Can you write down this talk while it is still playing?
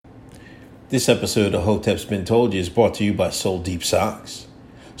This episode of Hotep's Been Told You is brought to you by Soul Deep Socks.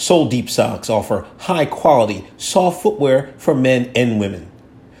 Soul Deep Socks offer high-quality, soft footwear for men and women.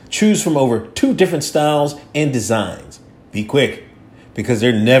 Choose from over 2 different styles and designs. Be quick, because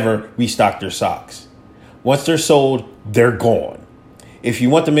they're never restock their socks. Once they're sold, they're gone. If you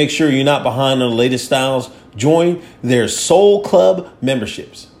want to make sure you're not behind on the latest styles, join their Soul Club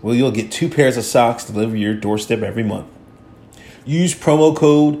memberships, where you'll get 2 pairs of socks delivered to your doorstep every month. Use promo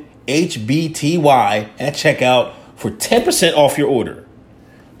code HBTY at checkout for 10% off your order.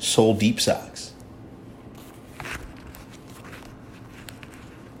 Soul Deep Socks.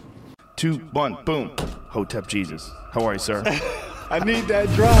 2, 1, boom. Hotep Jesus. How are you, sir? I need that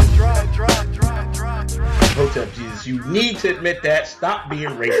drop. Hotep Jesus, you need to admit that. Stop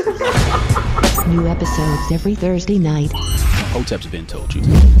being racist. New episodes every Thursday night. Hotep's Been Told You.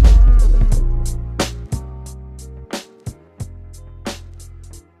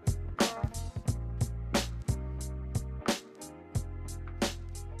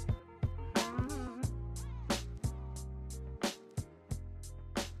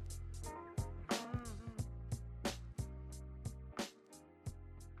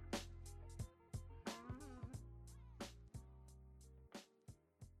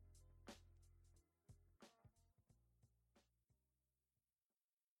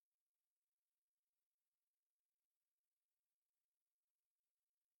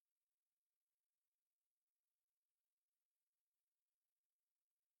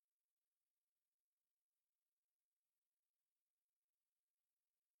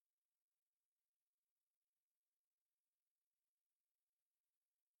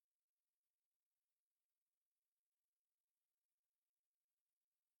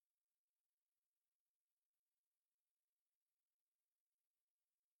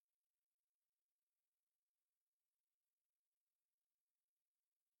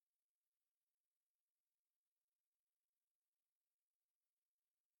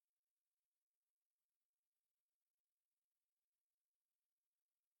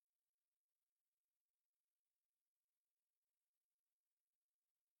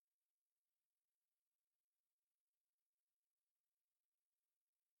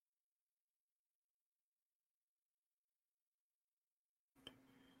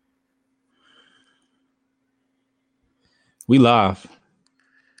 We live.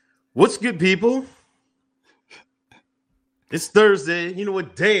 What's good, people? It's Thursday. You know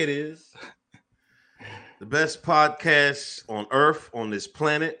what day it is. The best podcast on Earth, on this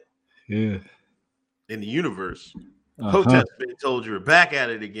planet, Yeah. in the universe. Hotep's Been Told You. We're back at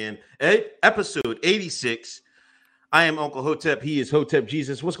it again. Episode 86. I am Uncle Hotep. He is Hotep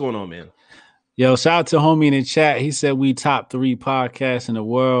Jesus. What's going on, man? Yo, shout out to homie in the chat. He said we top 3 podcasts in the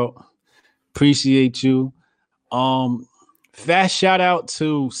world. Appreciate you. Fast shout out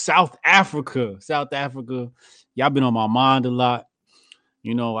to South Africa. South Africa. Y'all been on my mind a lot.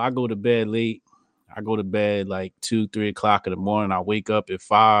 You know, I go to bed late. I go to bed like 2, 3 o'clock in the morning. I wake up at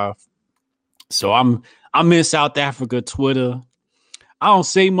 5. So I'm in South Africa Twitter. I don't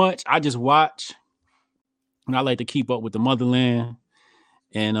say much. I just watch. And I like to keep up with the motherland.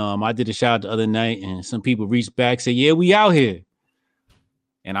 And I did a shout out the other night, and some people reached back, say, yeah, we out here.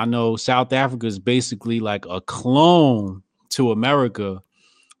 And I know South Africa is basically like a clone to America,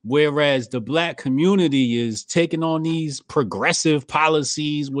 whereas the black community is taking on these progressive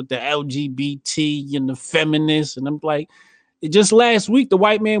policies with the LGBT and the feminists. And I'm like, just last week, the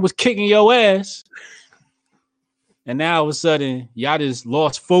white man was kicking your ass. And now all of a sudden, y'all just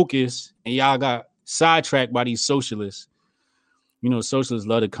lost focus and y'all got sidetracked by these socialists. You know, socialists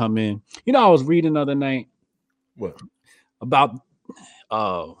love to come in. You know, I was reading the other night about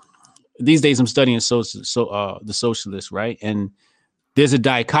these days I'm studying the socialists, right? And there's a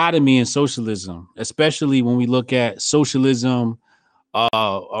dichotomy in socialism, especially when we look at socialism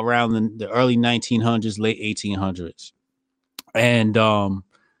around the early 1900s, late 1800s. And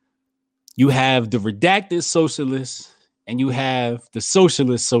you have the redacted socialists and you have the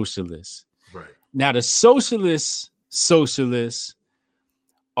socialists. Right. Now, the socialists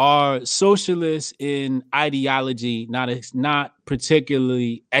are socialists in ideology, not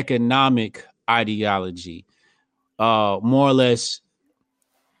particularly economic ideology. More or less,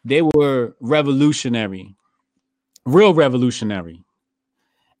 they were revolutionary, real revolutionary.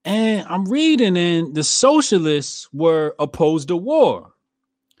 And I'm reading, and the socialists were opposed to war.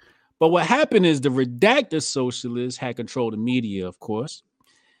 But what happened is the redacted socialists had control of the media, of course.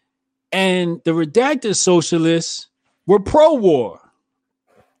 And the redacted socialists were pro-war.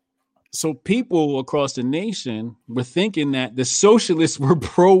 So people across the nation were thinking that the socialists were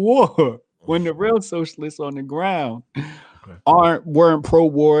pro-war when the real socialists on the ground weren't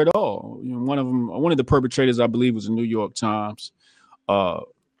pro-war at all. You know, one of the perpetrators, I believe, was the New York Times.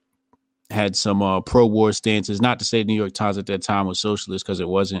 Had some pro-war stances. Not to say the New York Times at that time was socialist, because it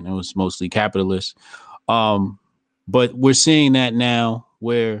wasn't. It was mostly capitalist. But we're seeing that now,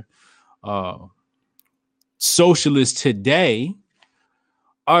 where socialists today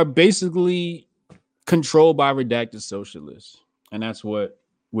are basically controlled by redacted socialists. And that's what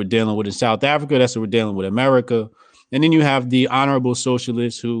we're dealing with in South Africa. That's what we're dealing with in America. And then you have the honorable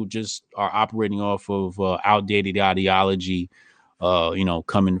socialists who just are operating off of outdated ideology,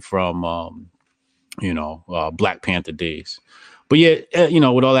 coming from, Black Panther days. But yeah,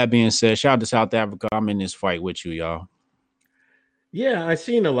 with all that being said, shout out to South Africa. I'm in this fight with you, y'all. Yeah, I've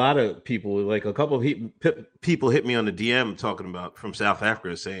seen a lot of people, like a couple of people hit me on the DM talking about from South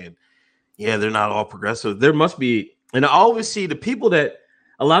Africa saying, yeah, they're not all progressive. There must be. And I always see a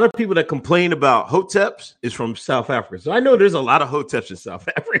lot of people that complain about Hoteps is from South Africa. So I know there's a lot of Hoteps in South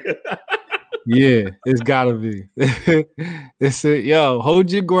Africa. Yeah, it's gotta be. It's it. Yo, hold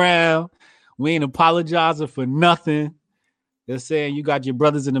your ground. We ain't apologizing for nothing. They're saying you got your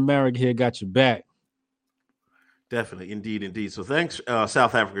brothers in America here, got your back. Definitely, indeed. So thanks,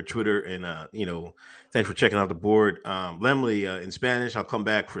 South Africa Twitter, and thanks for checking out the board. Lemley in Spanish. I'll come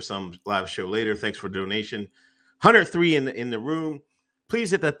back for some live show later. Thanks for the donation. 103 in the room.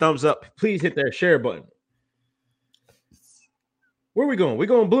 Please hit that thumbs up. Please hit that share button. Where are we going? We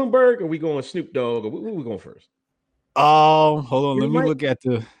going Bloomberg or we going Snoop Dogg? Or where we going first? Hold on. Let me look at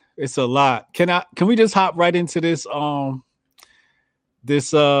it's a lot. Can we just hop right into this?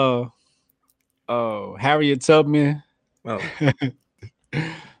 Harriet Tubman. Oh.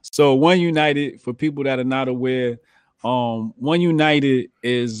 So One United, for people that are not aware, One United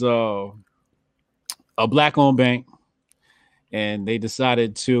is a Black-owned bank, and they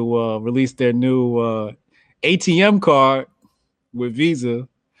decided to release their new ATM card with Visa.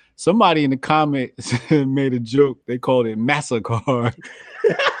 Somebody in the comments made a joke. They called it MasterCard.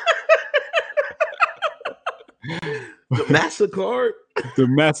 The MasterCard? The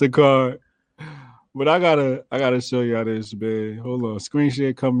MasterCard. But I gotta show y'all this, man. Hold on. Screen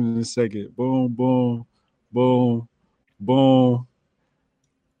share coming in a second. Boom, boom, boom, boom,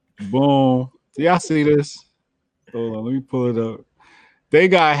 boom. Do y'all see this? Hold on, let me pull it up. They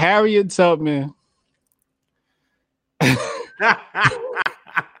got Harriet Tubman.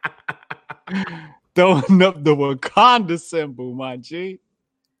 Throwing up the Wakanda symbol, my G.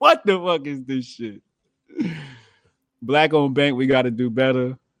 What the fuck is this shit? Black-owned bank, we got to do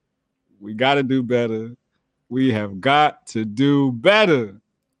better. We got to do better. We have got to do better.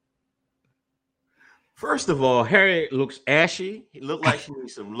 First of all, Harriet looks ashy. He looked like she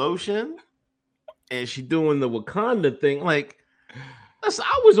needs some lotion. And she doing the Wakanda thing. Like, listen,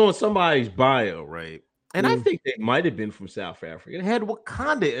 I was on somebody's bio, right? And I think they might have been from South Africa. It had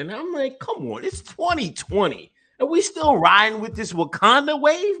Wakanda. And I'm like, come on, it's 2020. Are we still riding with this Wakanda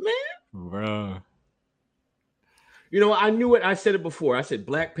wave, man? Bruh. You know, I knew it. I said it before. I said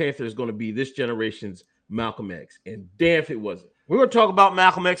Black Panther is going to be this generation's Malcolm X. And damn if it wasn't. We're going to talk about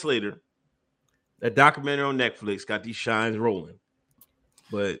Malcolm X later. That documentary on Netflix got these shines rolling.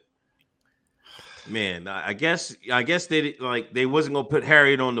 But man, I guess they wasn't gonna put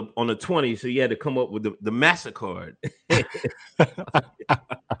Harriet on the 20, so you had to come up with the MasterCard.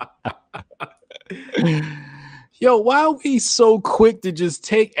 Yo, why are we so quick to just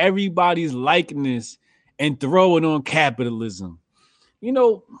take everybody's likeness and throw it on capitalism? You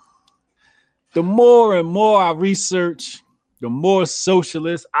know, the more and more I research, the more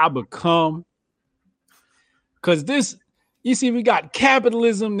socialist I become. Because this, you see, we got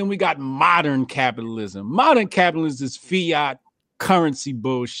capitalism, then we got modern capitalism. Modern capitalism is fiat currency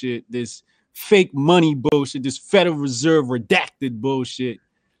bullshit, this fake money bullshit, this Federal Reserve redacted bullshit.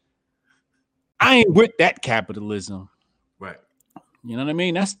 I ain't with that capitalism. Right. You know what I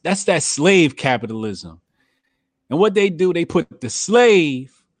mean? That's that slave capitalism. And what they do, they put the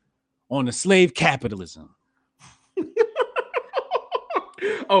slave on the slave capitalism.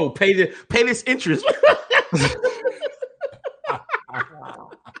 Oh, pay this interest.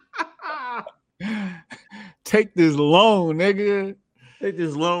 Take this loan, nigga. Take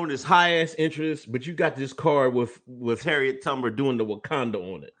this loan, this high ass interest, but you got this card with Harriet Tubman doing the Wakanda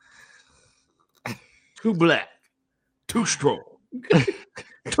on it. Too black, too strong,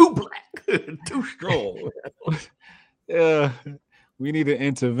 too black, too strong. Yeah, we need an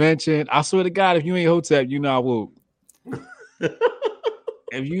intervention. I swear to God, if you ain't Hotep, you not woke.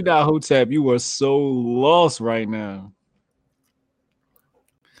 If you not Hotep, you are so lost right now.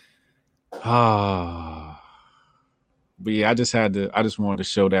 But yeah, I just wanted to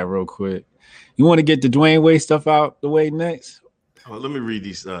show that real quick. You want to get the Dwayne Wade stuff out the way next? Let me read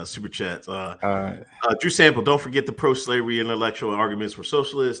these super chats. Drew Sample, don't forget the pro-slavery intellectual arguments were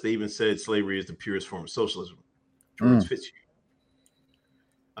socialists. They even said slavery is the purest form of socialism. George Fitzhugh.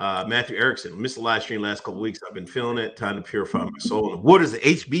 Matthew Erickson, missed the live stream last couple weeks. I've been feeling it. Time to purify my soul. And what is the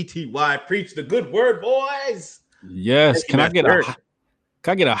HBTY? Preach the good word, boys. Yes. Can I get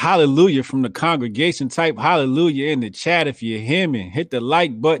a hallelujah from the congregation? Type hallelujah in the chat if you hear me. Hit the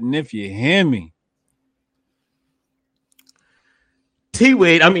like button if you hear me. D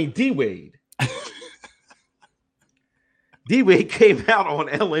Wade. D Wade came out on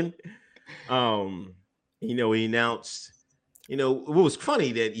Ellen. He announced, what was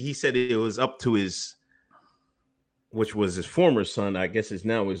funny that he said it was up to which was his former son, I guess is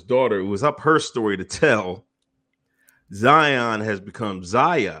now his daughter. It was up her story to tell. Zion has become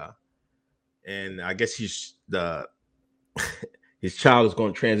Zaya, and I guess his child is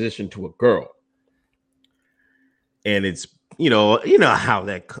going to transition to a girl. And it's how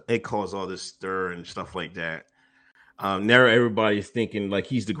that it caused all this stir and stuff like that. Now everybody's thinking like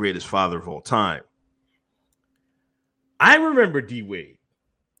he's the greatest father of all time. I remember D Wade,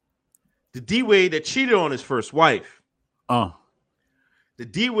 the D Wade that cheated on his first wife. The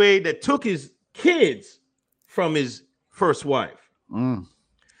D Wade that took his kids from his first wife.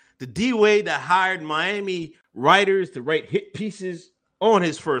 The D Wade that hired Miami writers to write hit pieces on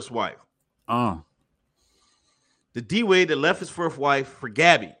his first wife. The D Wade that left his first wife for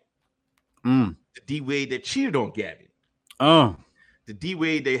Gabby. The D Wade that cheated on Gabby. The D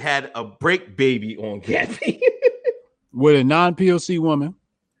Wade that had a break baby on Gabby. With a non-POC woman.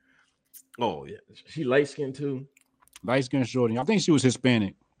 Oh, yeah. She light-skinned too. Light-skinned shorty. I think she was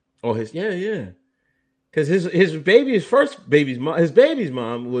Hispanic. Oh, yeah. Because his baby's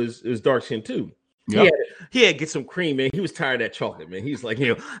mom was dark-skinned too. Yep. He had to get some cream, man. He was tired of that chocolate, man. He's like,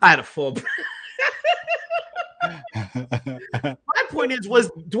 I had a full. My point is, was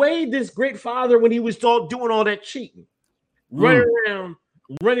Dwayne this great father when he was doing all that cheating, running around,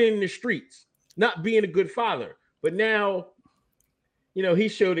 running in the streets, not being a good father? But now, he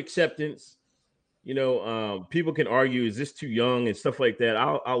showed acceptance. People can argue, is this too young and stuff like that?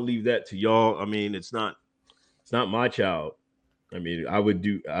 I'll leave that to y'all. I mean, it's not my child. I mean, I would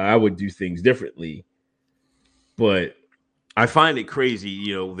do things differently. But I find it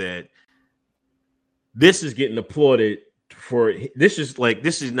crazy, that this is getting applauded for. This is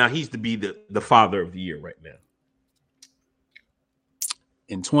now he's to be the father of the year right now.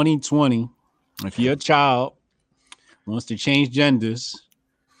 In 2020, if your child wants to change genders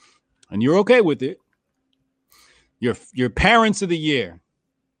and you're okay with it, your parents of the year,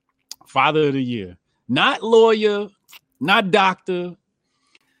 father of the year, not lawyer, not doctor,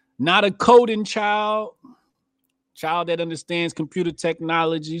 not a coding child that understands computer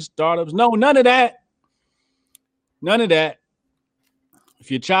technology, startups. No, none of that. None of that. If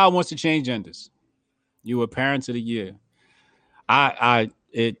your child wants to change genders, you are parents of the year.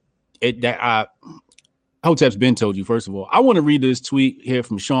 Hotep's been told you, first of all. I want to read this tweet here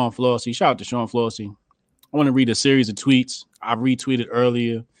from Sean Flossie. Shout out to Sean Flossie. I want to read a series of tweets I retweeted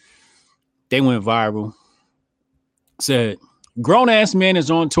earlier. They went viral. Said, grown-ass man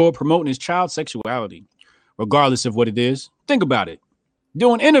is on tour promoting his child's sexuality, regardless of what it is. Think about it.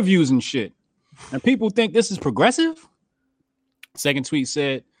 Doing interviews and shit. And people think this is progressive? Second tweet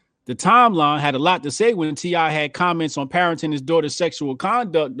said, the timeline had a lot to say when T.I. had comments on parenting his daughter's sexual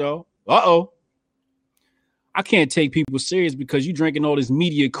conduct, though. Uh-oh. I can't take people serious because you drinking all this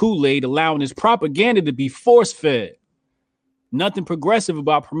media Kool-Aid, allowing this propaganda to be force-fed. Nothing progressive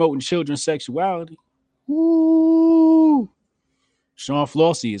about promoting children's sexuality. Ooh. Sean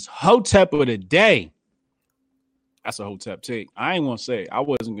Flossie is Hotep of the day. That's a Hotep take. I ain't want to say it. I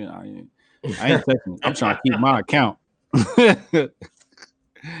wasn't gonna. I ain't texting. I'm trying to keep my account.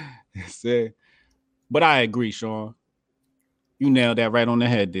 But I agree, Sean. You nailed that right on the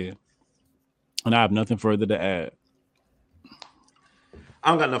head there. And I have nothing further to add. I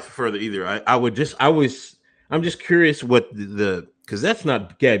don't got nothing further either. I'm just curious what because that's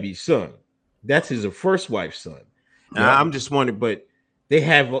not Gabby's son. That's his first wife's son. And I'm just wondering, but they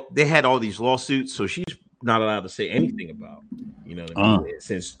had all these lawsuits, so she's not allowed to say anything about, what I mean?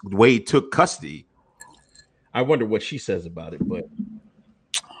 Since Wade took custody. I wonder what she says about it, but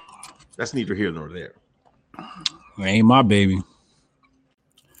that's neither here nor there. It ain't my baby.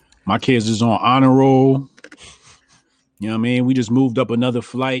 My kids is on honor roll. You know what I mean? We just moved up another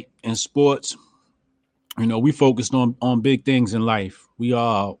flight in sports. We focused on big things in life. We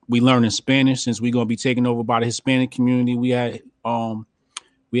learning Spanish since we're gonna be taken over by the Hispanic community. We had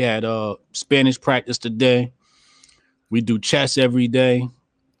Spanish practice today. We do chess every day.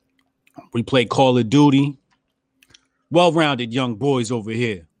 We play Call of Duty. Well-rounded young boys over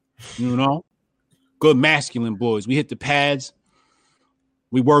here, you know? Good masculine boys. We hit the pads.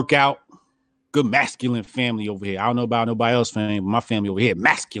 We work out. Good masculine family over here. I don't know about nobody else's family, but my family over here,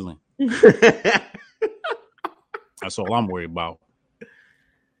 masculine. That's all I'm worried about.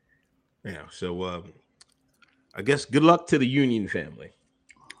 Yeah, so I guess good luck to the Union family.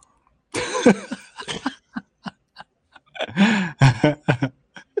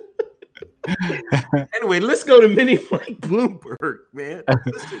 Anyway, let's go to Mini Mike Bloomberg, man.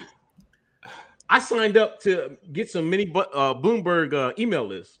 Listen, I signed up to get some Mini Bloomberg email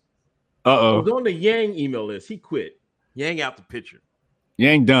list. I was on the Yang email list. He quit. Yang out the picture.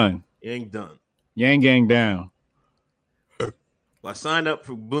 Yang done. Yang done. Yang gang down. Well, I signed up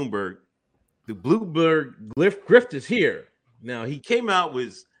for Bloomberg. The Bloomberg grift is here. Now, he came out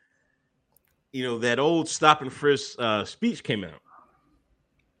with, that old stop and frisk speech came out.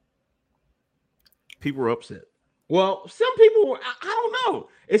 People were upset. Well, some people were, I don't know.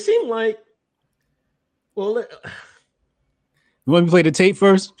 It seemed like, you want me to play the tape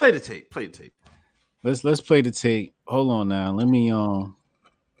first? Play the tape. Let's play the tape. Hold on now. Let me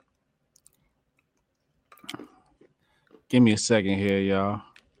give me a second here, y'all.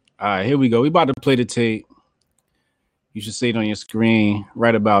 All right, here we go. We about to play the tape. You should see it on your screen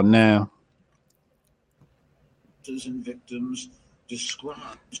right about now. And victims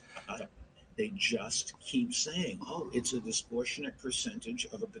described. They just keep saying, oh, it's a disproportionate percentage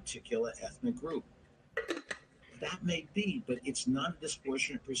of a particular ethnic group. That may be, but it's not a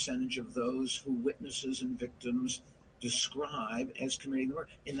disproportionate percentage of those who witnesses and victims describe as committing the murder.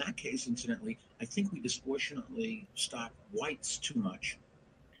 In that case, incidentally, I think we disproportionately stop whites too much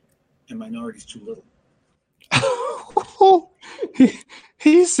and minorities too little.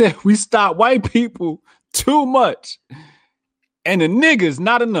 He said we stop white people too much and the niggas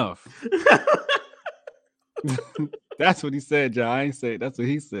not enough. That's what he said, John. I ain't say that's what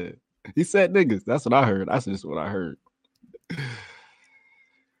he said. He said niggas. That's what I heard. That's just what I heard.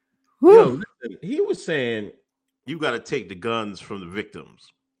 Listen, he was saying you got to take the guns from the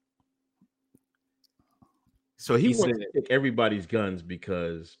victims. So he wants to take everybody's guns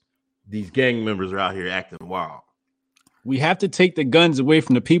because these gang members are out here acting wild. We have to take the guns away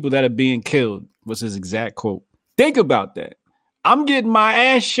from the people that are being killed, was his exact quote. Think about that. I'm getting my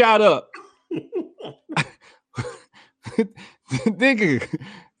ass shot up. Nigga,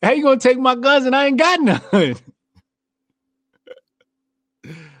 how you gonna take my guns and I ain't got none?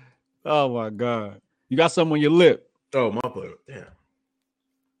 Oh my God. You got something on your lip. Oh, my boy. Damn.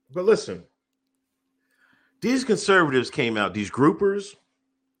 But listen, these conservatives came out, these groupers,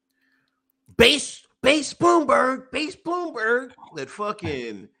 base Bloomberg, that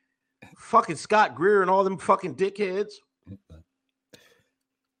fucking Scott Greer and all them fucking dickheads.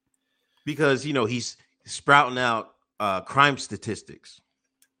 Because, he's sprouting out crime statistics.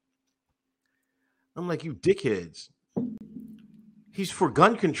 I'm like, you dickheads. He's for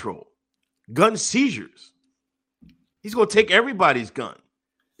gun control, gun seizures. He's going to take everybody's gun.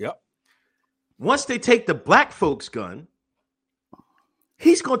 Yep. Once they take the black folks' gun,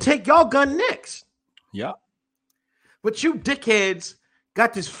 he's going to take y'all gun next. Yep. But you dickheads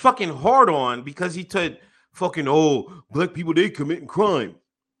got this fucking hard on because he said fucking, black people, they committing crime.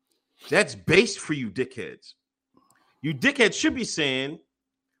 That's based for you dickheads. You dickheads should be saying,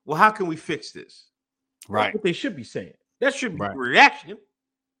 well, how can we fix this? Right. That's what they should be saying. That should be reaction.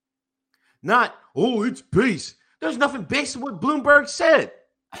 Not, it's base. There's nothing based on what Bloomberg said.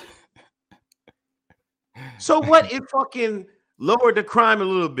 So what if fucking lowered the crime a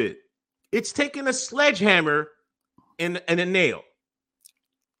little bit? It's taking a sledgehammer and a nail.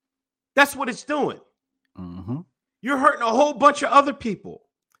 That's what it's doing. Mm-hmm. You're hurting a whole bunch of other people.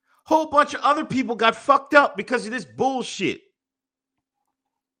 Whole bunch of other people got fucked up because of this bullshit.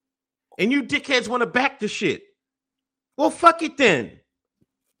 And you dickheads want to back the shit. Well, fuck it then.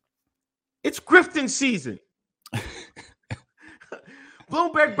 It's grifting season.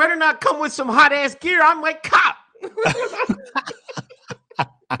 Bloomberg better not come with some hot ass gear. I'm like, cop.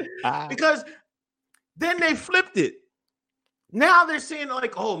 Because then they flipped it. Now they're saying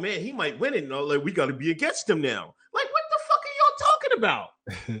like, oh man, he might win it. No, like we got to be against him now. Like, what the fuck are y'all talking about?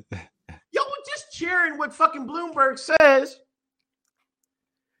 Y'all were just cheering what fucking Bloomberg says.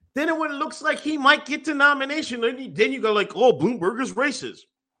 Then when it looks like he might get the nomination, then you go like, oh, Bloomberg is racist.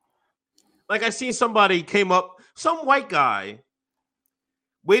 Like I seen somebody came up, some white guy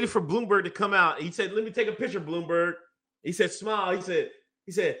waited for Bloomberg to come out. He said, let me take a picture, Bloomberg. He said, smile.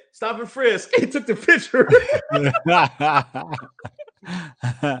 He said, stop and frisk. He took the picture.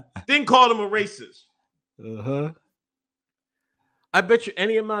 Then called him a racist. Uh-huh. I bet you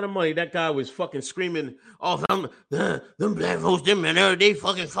any amount of money that guy was fucking screaming, "Oh, them black folks, them man, they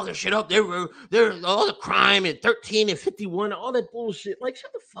fucking shit up. They're all the crime at 13 and 51, all that bullshit. Like,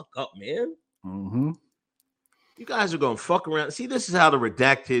 shut the fuck up, man. Mm-hmm. You guys are gonna fuck around. See, this is how the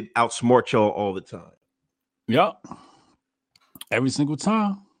redacted outsmart y'all all the time. Yep. Every single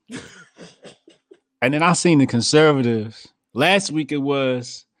time. And then I seen the conservatives. Last week it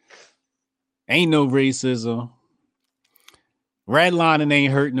was ain't no racism. Redlining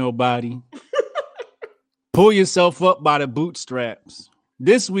ain't hurt nobody. Pull yourself up by the bootstraps.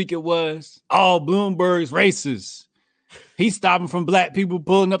 This week it was all Bloomberg's racist. He's stopping from black people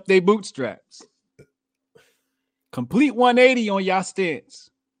pulling up their bootstraps. Complete 180 on y'all stance.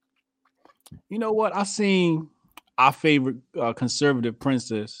 You know what? I seen our favorite conservative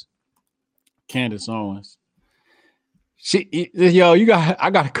princess, Candace Owens. I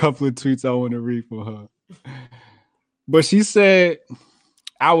got a couple of tweets I want to read for her. But she said,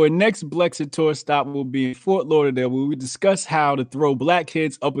 our next Blexit tour stop will be in Fort Lauderdale, where we discuss how to throw black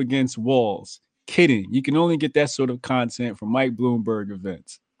kids up against walls. Kidding. You can only get that sort of content from Mike Bloomberg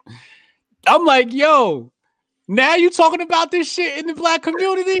events. I'm like, yo, now you talking about this shit in the black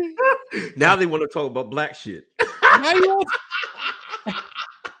community? Now they want to talk about black shit.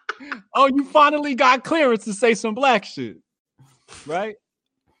 Oh, you finally got clearance to say some black shit, right?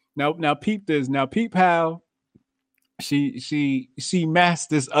 Now peep this. Now peep how she masked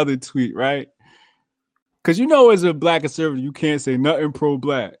this other tweet, right? Because you know, as a black conservative, you can't say nothing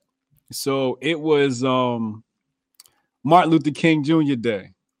pro-black. So it was Martin Luther King Jr.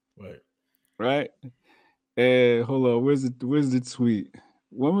 Day, right? And hold on, where's the tweet?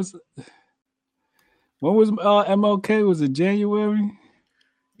 When was MLK? Was it January?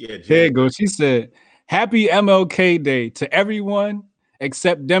 Yeah, there you go. She said, "Happy MLK Day to everyone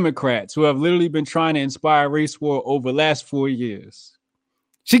except Democrats who have literally been trying to inspire race war over the last 4 years."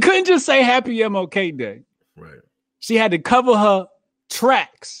 She couldn't just say Happy MLK Day. Right. She had to cover her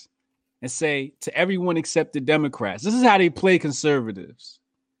tracks and say to everyone except the Democrats. This is how they play conservatives.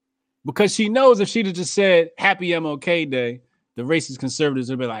 Because she knows if she'd have just said Happy MLK Day, the racist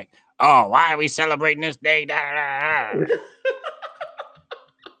conservatives would be like, oh, why are we celebrating this day? Da, da, da.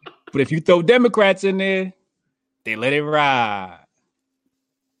 But if you throw Democrats in there, they let it ride.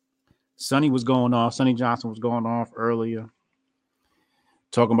 Sonny Johnson was going off earlier.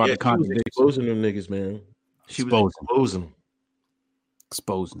 Talking about the contradiction. Exposing them niggas, man. She was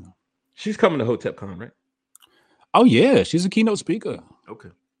exposing them. She's coming to HotepCon, right? Oh, yeah. She's a keynote speaker. Okay.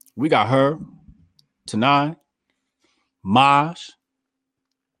 We got her, Tanai, Maj,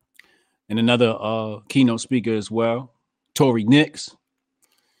 and another keynote speaker as well, Tory Nix.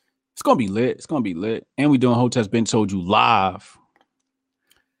 It's going to be lit. It's going to be lit. And we doing Hotep's Been Told You live.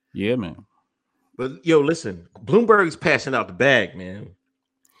 Yeah, man. But, yo, listen, Bloomberg's passing out the bag, man.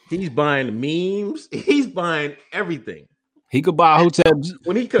 He's buying the memes. He's buying everything. He could buy Hotep's.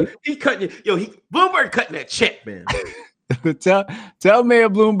 When he cutting, Bloomberg cutting that check, man. tell Mayor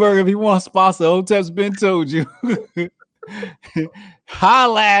Bloomberg if he wants to sponsor Hotep's Been Told You.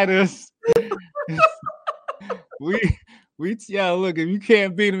 Holla at us. Look, if you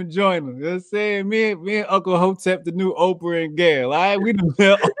can't beat him, join him. You know what I'm saying? Me and Uncle Hotep, the new Oprah and Gail. All right, we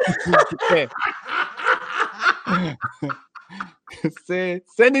the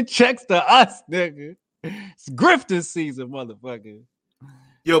send the checks to us, nigga. It's grifting season, motherfucker.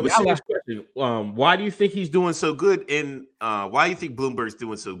 Yo, but serious question. Why do you think he's doing so good? And why do you think Bloomberg's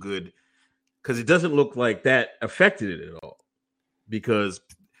doing so good? Because it doesn't look like that affected it at all. Because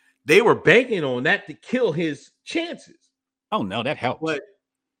they were banking on that to kill his chances. Oh, no, that helped. But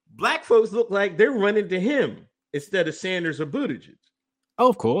black folks look like they're running to him instead of Sanders or Buttigieg. Oh,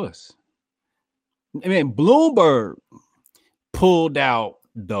 of course. I mean, Bloomberg pulled out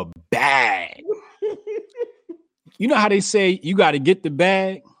the bag. You know how they say you got to get the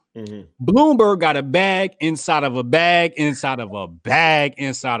bag? Mm-hmm. Bloomberg got a bag inside of a bag, inside of a bag,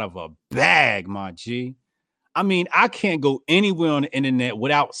 inside of a bag, my G. I mean, I can't go anywhere on the internet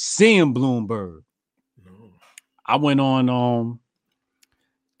without seeing Bloomberg. No. I went on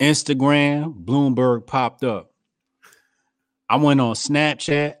Instagram, Bloomberg popped up. I went on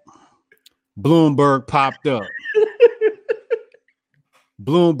Snapchat, Bloomberg popped up.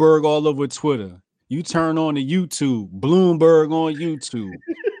 Bloomberg all over Twitter. You turn on the YouTube, Bloomberg on YouTube.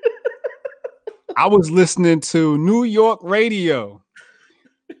 I was listening to New York radio.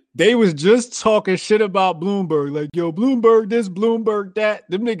 They was just talking shit about Bloomberg. Like, yo, Bloomberg this, Bloomberg that.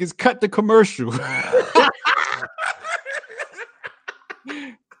 Them niggas cut the commercial.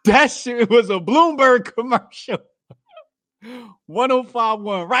 That shit was a Bloomberg commercial.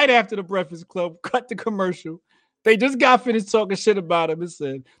 105.1, right after the Breakfast Club, cut the commercial. They just got finished talking shit about him and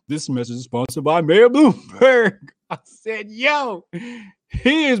said, this message is sponsored by Mayor Bloomberg. I said, yo,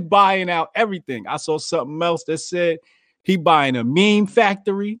 he is buying out everything. I saw something else that said he buying a meme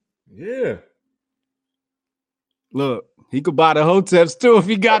factory. Yeah. Look, he could buy the hotels too if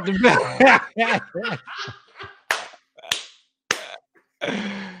he got the back.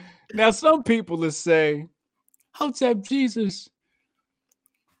 Now, some people will say, Hotep Jesus,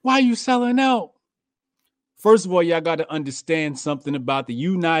 why are you selling out? First of all, y'all got to understand something about the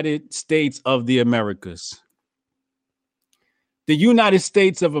United States of the Americas. The United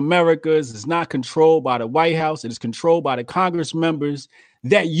States of Americas is not controlled by the White House. It is controlled by the Congress members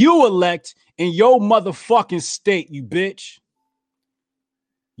that you elect in your motherfucking state, you bitch.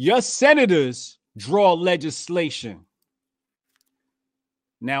 Your senators draw legislation.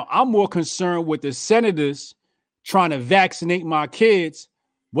 Now, I'm more concerned with the senators trying to vaccinate my kids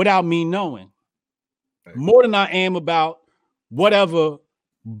without me knowing. More than I am about whatever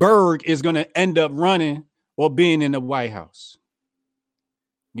Berg is going to end up running or being in the White House.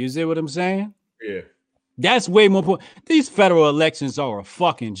 You see what I'm saying? Yeah. That's way more important. These federal elections are a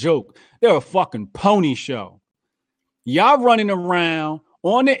fucking joke. They're a fucking pony show. Y'all running around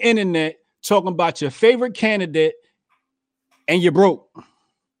on the internet talking about your favorite candidate and you're broke.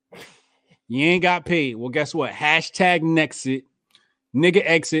 You ain't got paid. Well, guess what? Hashtag Nexit. Nigga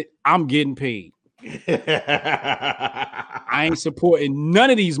exit. I'm getting paid. I ain't supporting none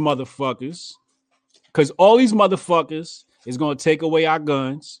of these motherfuckers because all these motherfuckers is going to take away our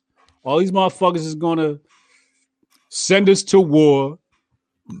guns. All these motherfuckers is going to send us to war.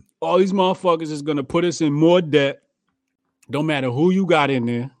 All these motherfuckers is going to put us in more debt. Don't matter who you got in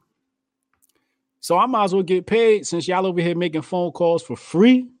there. So I might as well get paid since y'all over here making phone calls for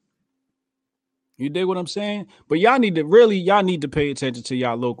free. You dig what I'm saying? But y'all need to pay attention to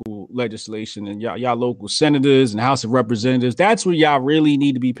y'all local legislation and y'all local senators and House of Representatives. That's where y'all really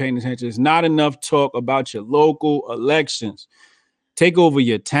need to be paying attention. It's not enough talk about your local elections. Take over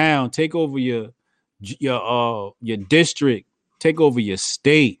your town, take over your district, take over your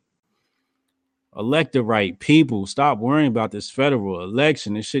state. Elect the right people. Stop worrying about this federal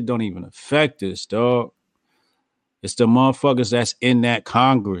election. This shit don't even affect us, dog. It's the motherfuckers that's in that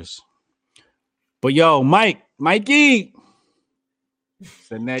Congress. But yo, Mikey,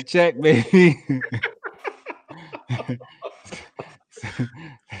 send that check, baby.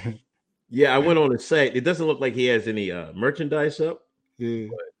 Yeah, I went on the site. It doesn't look like he has any merchandise up. Yeah.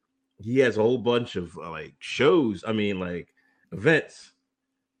 But he has a whole bunch of like shows. I mean, like events.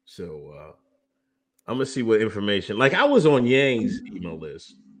 So I'm gonna see what information. Like I was on Yang's email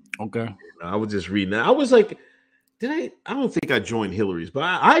list. Okay. I was just reading that. I was like, I don't think I joined Hillary's, but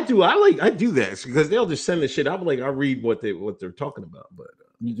I do. I do that because they'll just send the shit. I'm like, I read what they're talking about. But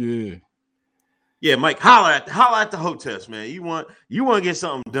yeah, Mike, holla at the hotels, man. You want to get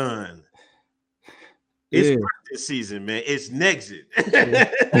something done. It's practice season, man. It's Nexit.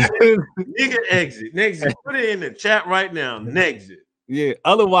 Nigga exit. Nexit. Put it in the chat right now. Nexit. Yeah.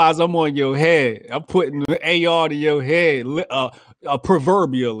 Otherwise, I'm on your head. I'm putting the AR to your head.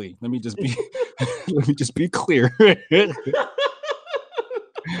 Proverbially. Let me just be clear.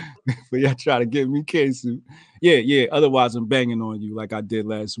 But y'all try to get me Kesu. Yeah. Otherwise, I'm banging on you like I did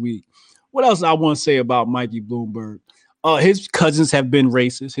last week. What else I want to say about Mikey Bloomberg? His cousins have been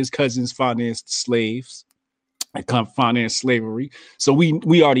racist. His cousins financed slaves and financed slavery. So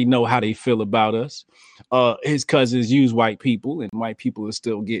we already know how they feel about us. His cousins use white people, and white people are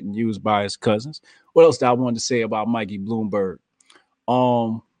still getting used by his cousins. What else do I want to say about Mikey Bloomberg?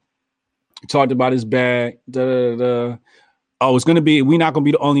 Talked about his bag. Oh, it's gonna be. We're not gonna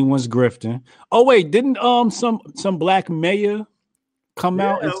be the only ones grifting. Oh wait, didn't some black mayor come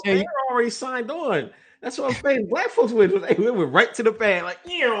out and say they're already signed on? That's what I'm saying. Black folks went right to the bag, like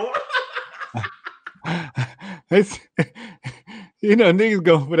niggas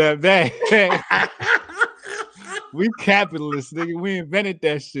go for that bag. We capitalists, nigga. We invented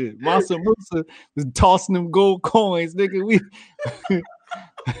that shit. Mansa Musa was tossing them gold coins, nigga.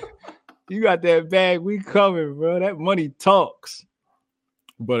 You got that bag, we coming, bro. That money talks.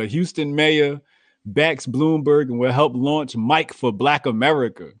 But a Houston mayor backs Bloomberg and will help launch Mike for Black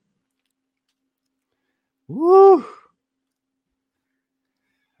America. Woo!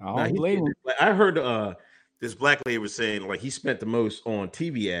 I don't blame him. I heard this black lady was saying like he spent the most on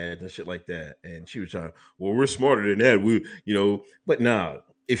TV ads and shit like that, and she was trying. Well, we're smarter than that. But nah.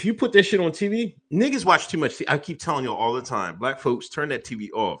 If you put that shit on TV, niggas watch too much. I keep telling you all the time, black folks turn that TV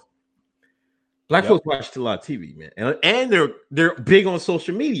off. Black folks watch a lot of TV, man, and they're big on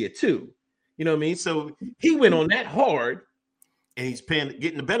social media too. You know what I mean? So he went on that hard, and he's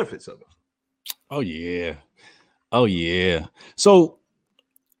getting the benefits of it. Oh yeah. Oh yeah. So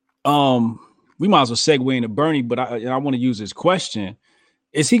we might as well segue into Bernie, but I want to use this question.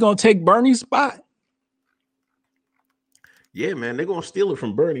 Is he gonna take Bernie's spot? Yeah, man, they're gonna steal it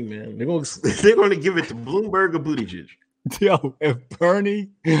from Bernie, man. They're gonna give it to Bloomberg or Buttigieg. Yo, if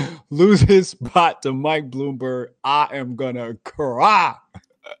Bernie loses his spot to Mike Bloomberg, I am gonna cry.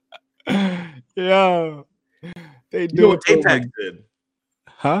 Yeah, they do what AIPAC said?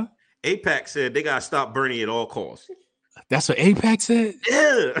 Huh? AIPAC said they gotta stop Bernie at all costs. That's what AIPAC said?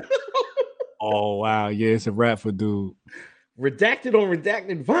 Yeah. Oh wow, yeah, it's a rap for dude. Redacted on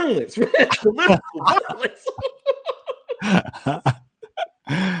redacted violence, man. Violence.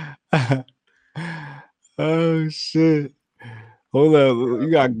 Oh shit. Hold up. You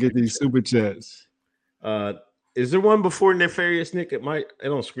gotta get these super chats. Is there one before Nefarious Nick? I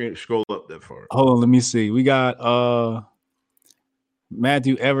don't scroll up that far. Hold on, let me see. We got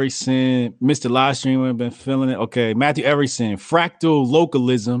Matthew Everson, Mr. Livestream, have been feeling it. Okay, Matthew Everson, fractal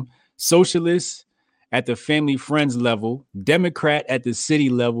localism, socialist at the family friends level, Democrat at the city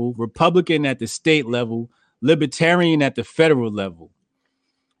level, Republican at the state level, Libertarian at the federal level.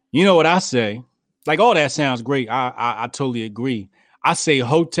 You know what I say? Like, all that sounds great. I totally agree. I say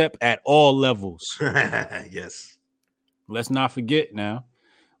Hotep at all levels. Yes. Let's not forget now.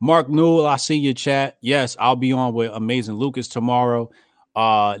 Mark Newell, I see your chat. Yes, I'll be on with Amazing Lucas tomorrow,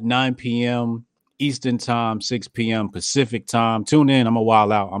 9 p.m. Eastern time, 6 p.m. Pacific time. Tune in. I'm a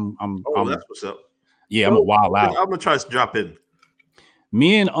wild out. That's what's up. Yeah, I'm a wild out. I'm gonna try to drop in.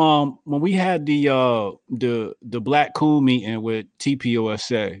 Me and when we had the Black Cool meeting with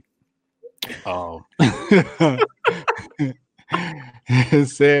TPOSA,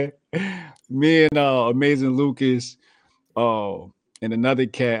 said me and Amazing Lucas, and another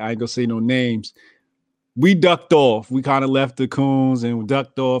cat, I ain't gonna say no names, we ducked off. We kind of left the coons and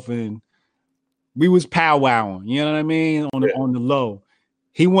ducked off, and we was powwowing, you know what I mean, on the low.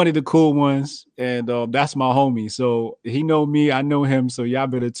 He wanted the cool ones, and that's my homie. So he know me, I know him. So y'all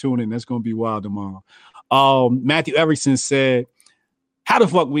better tune in. That's gonna be wild tomorrow. Matthew Everson said, "How the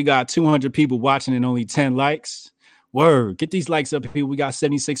fuck we got 200 people watching and only 10 likes? Word, get these likes up here. We got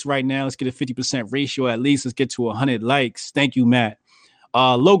 76 right now. Let's get a 50% ratio at least. Let's get to 100 likes. Thank you, Matt."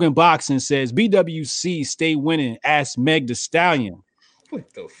 Logan Boxing says, "BWC stay winning. Ask Meg Thee Stallion." What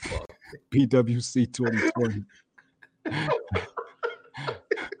the fuck? BWC 2020.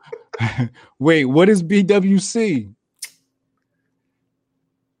 Wait, what is BWC?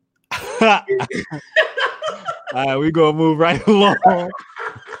 All right, we gonna move right along.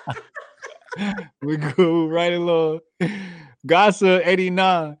 We go right along. Gasa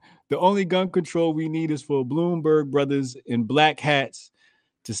 89. The only gun control we need is for Bloomberg brothers in black hats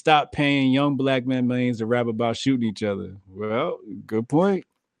to stop paying young black men millions to rap about shooting each other. Well, good point.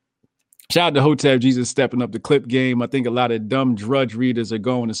 Shout out to Hotep Jesus stepping up the clip game. I think a lot of dumb drudge readers are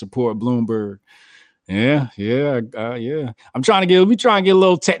going to support Bloomberg. Yeah. We trying to get a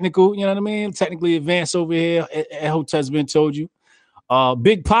little technical, you know what I mean? Technically advanced over here at Hotep's been told you.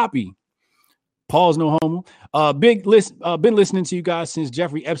 Big Poppy. Pause, no homo. Been listening to you guys since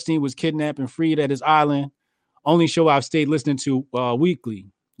Jeffrey Epstein was kidnapped and freed at his island. Only show I've stayed listening to weekly.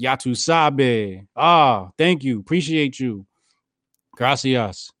 Yatu Sabe. Thank you. Appreciate you.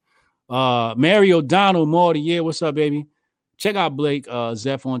 Gracias. Mary O'Donnell, Morty. Yeah, what's up, baby? Check out Blake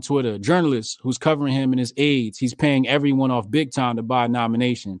Zeph on Twitter. Journalist who's covering him in his AIDS. He's paying everyone off big time to buy a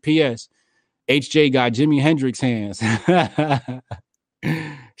nomination. P.S. HJ got Jimi Hendrix hands.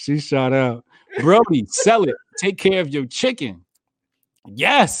 She shot out. Brody, sell it. Take care of your chicken.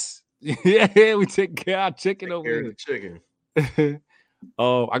 Yes. Yeah, we take care of our chicken over here. Chicken.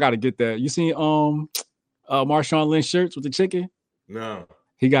 Oh, I gotta get that. You seen Marshawn Lynch shirts with the chicken? No.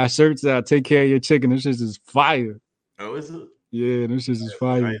 He got shirts out. Take care of your chicken. This shit is fire. Oh, is it? Yeah, this shit is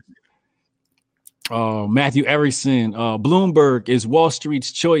fire. Matthew Everson. Bloomberg is Wall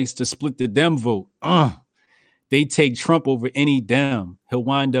Street's choice to split the Dem vote. They take Trump over any Dem. He'll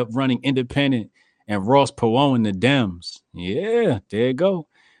wind up running independent and Ross Perot the Dems. Yeah, there you go.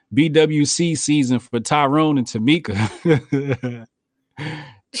 BWC season for Tyrone and Tamika.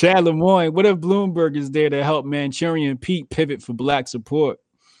 Chad Lemoyne, what if Bloomberg is there to help Manchurian Pete pivot for black support?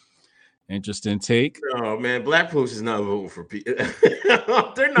 Interesting take. Oh, man, black folks is not voting for Pete.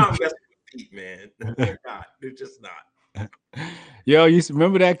 They're not messing with Pete, man. They're not. They're just not. Yo, you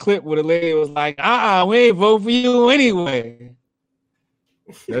remember that clip where the lady was like, we ain't vote for you anyway.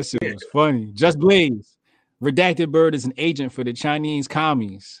 That shit was funny. Just Blaze. Redacted Bird is an agent for the Chinese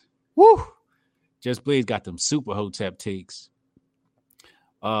commies. Woo! Just Blaze got them super Hotep takes.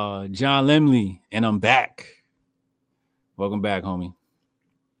 John Lemley, and I'm back. Welcome back, homie.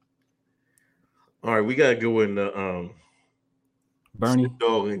 All right, we gotta go in the Bernie. Snoop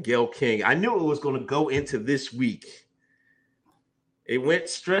Dogg and Gayle King. I knew it was gonna go into this week. It went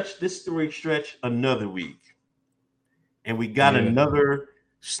this story stretch another week. And we got another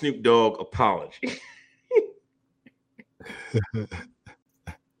Snoop Dogg apology. You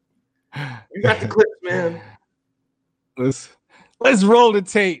got the clips, man. Let's roll the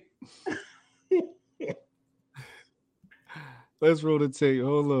tape. Let's roll the tape.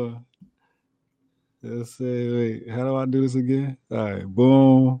 Hold on. Let's say, wait, how do I do this again? All right,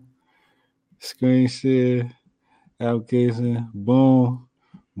 boom. Screen share. Application. Boom.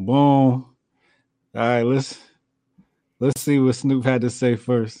 Boom. All right, let's see what Snoop had to say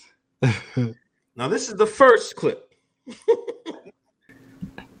first. Now, this is the first clip.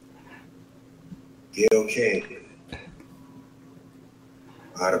 Gayle King.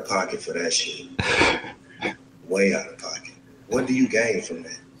 Out of pocket for that shit. Way out of pocket. What do you gain from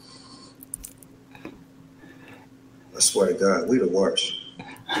that? I swear to God, we the worst.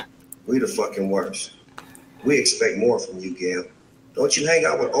 We the fucking worst. We expect more from you, Gayle. Don't you hang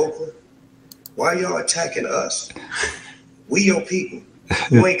out with Oprah? Why y'all attacking us? We your people.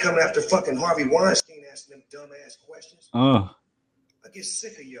 You ain't coming after fucking Harvey Weinstein asking them dumbass questions. I get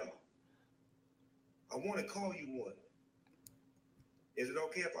sick of y'all. I want to call you one. Is it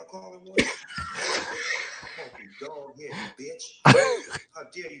okay if I call him one? Funky dog head, bitch. How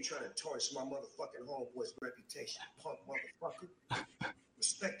dare you try to tarnish my motherfucking homeboy's reputation, punk motherfucker.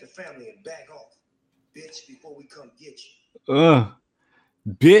 Respect the family and back off, bitch, before we come get you.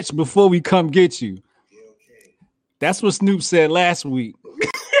 Bitch, before we come get you. Okay. That's what Snoop said last week.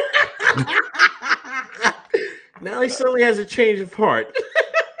 Now he suddenly has a change of heart.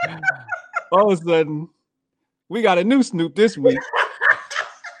 All of a sudden, we got a new Snoop this week.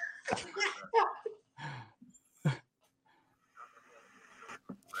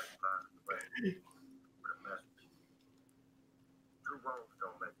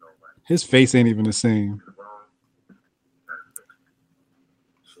 His face ain't even the same.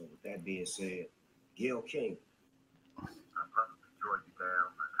 So with that being said, Gayle King.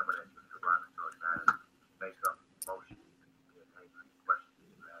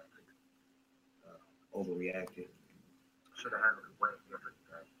 Overreacted. Should have handled it way differently.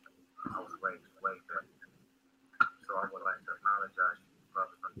 I was way better. So I would like to apologize to you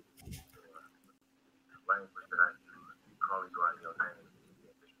publicly for the language that I used, calling you out your name,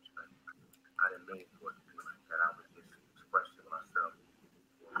 being disrespectful. I didn't mean for it to be like that. I was just expressing myself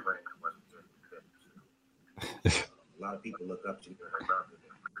to a friend who wasn't here to fit. A lot of people look up to you. I love it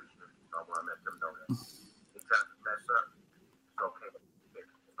and appreciate it. So I want to let them know that. Anytime you mess up, it's okay to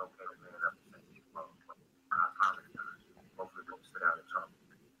fix it. It's okay to man up and say you wrong. I apologize. Hopefully we can sit down and talk.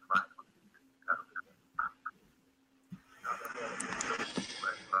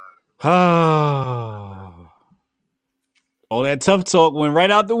 All that tough talk went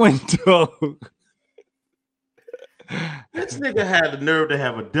right out the window. This nigga had the nerve to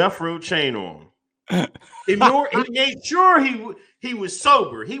have a Death Row chain on. He made sure he was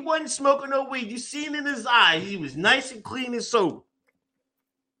sober. He wasn't smoking no weed. You seen in his eye, he was nice and clean and sober.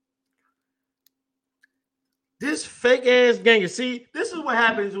 This fake ass gangster. See, this is what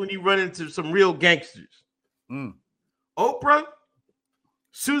happens when you run into some real gangsters. Oprah,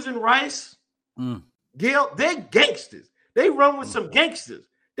 Susan Rice, Gayle, they're gangsters. They run with some gangsters.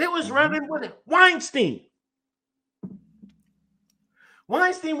 They was running with Weinstein.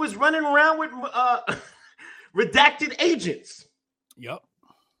 Weinstein was running around with redacted agents. Yep.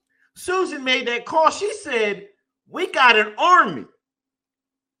 Susan made that call. She said, we got an army.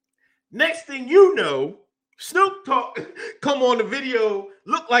 Next thing you know, Snoop come on the video,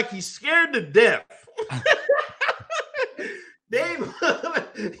 look like he's scared to death.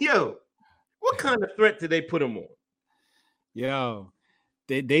 Yo, what kind of threat did they put him on? Yo,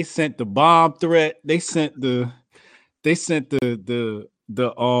 they sent the bomb threat. They sent the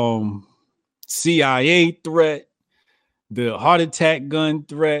CIA threat, the heart attack gun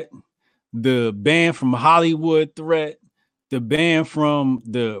threat, the ban from Hollywood threat, the ban from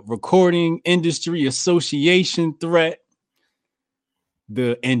the Recording Industry Association threat,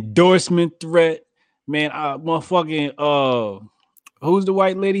 the endorsement threat. Man, motherfucking who's the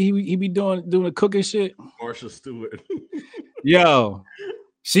white lady he be doing the cooking shit? Marshall Stewart. Yo,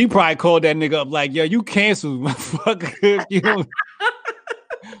 she probably called that nigga up like, yo, you canceled, motherfucker. You know,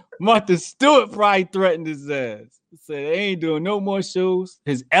 Martha Stewart probably threatened his ass. Said they ain't doing no more shows.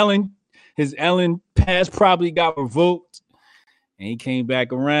 His Ellen pass probably got revoked. And he came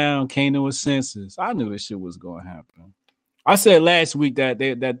back around, came to his senses. I knew this shit was gonna happen. I said last week that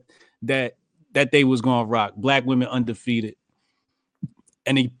they was gonna rock. Black women undefeated.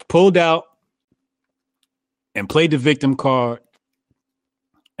 And he pulled out and played the victim card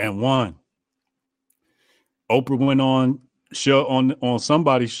and won. Oprah went on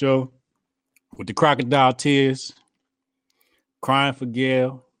somebody's show with the crocodile tears, crying for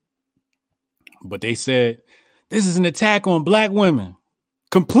Gayle. But they said, this is an attack on black women,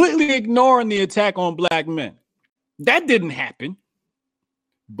 completely ignoring the attack on black men. That didn't happen.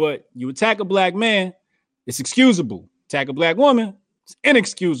 But you attack a black man, it's excusable. Attack a black woman, it's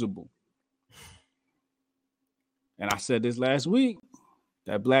inexcusable. And I said this last week,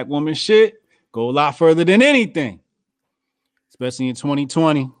 that black woman shit go a lot further than anything, especially in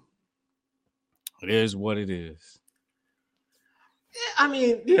 2020. It is what it is. Yeah, I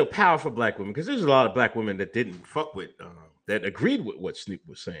mean, powerful black women, because there's a lot of black women that didn't fuck with, that agreed with what Snoop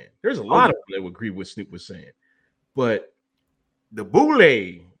was saying. There's a lot of them that would agree with what Snoop was saying. But the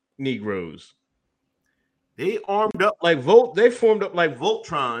Boule Negroes, they armed up like they formed up like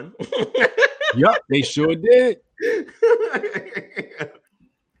Voltron. Yep, they sure did.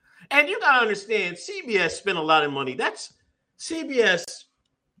 And you gotta understand, CBS spent a lot of money. That's CBS.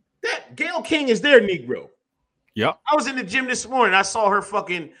 That Gayle King is their Negro. Yep. I was in the gym this morning. I saw her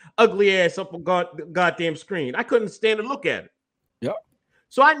fucking ugly ass up on goddamn screen. I couldn't stand to look at it. Yep.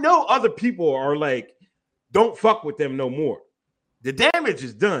 So I know other people are like, don't fuck with them no more. The damage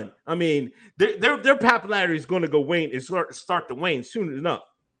is done. I mean, their popularity is going to go wane. It's start to wane soon enough.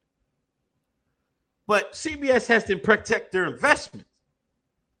 But CBS has to protect their investment.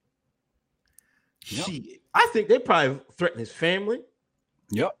 Yep. I think they probably threaten his family.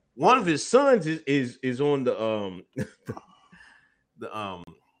 Yep. One of his sons is on the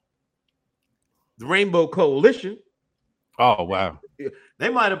Rainbow Coalition. Oh wow. They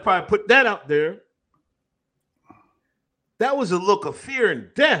might have probably put that out there. That was a look of fear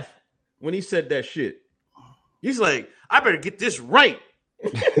and death when he said that shit. He's like, I better get this right.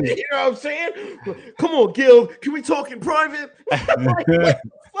 You know what I'm saying? Come on, Gil. Can we talk in private? Like, what the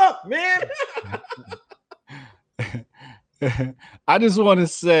fuck, man? I just want to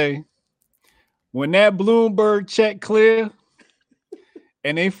say, when that Bloomberg check clear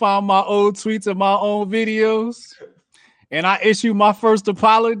and they found my old tweets and my own videos, and I issue my first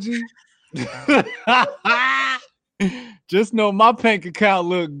apology, just know my bank account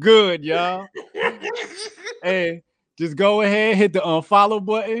look good, y'all. Hey, just go ahead, hit the unfollow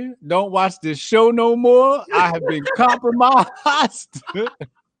button. Don't watch this show no more. I have been compromised.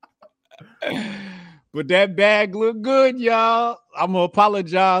 But that bag look good, y'all. I'm gonna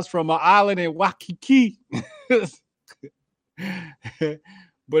apologize from an island in Waikiki. But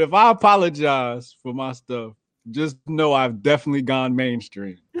if I apologize for my stuff, just know I've definitely gone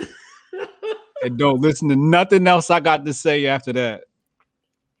mainstream. And don't listen to nothing else I got to say after that.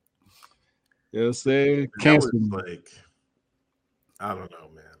 You know what I'm saying? Cancel. Like, I don't know,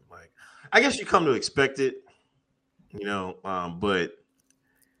 man. Like, I guess you come to expect it, but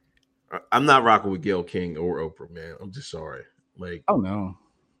I'm not rocking with Gayle King or Oprah, man. I'm just sorry. Like, oh no,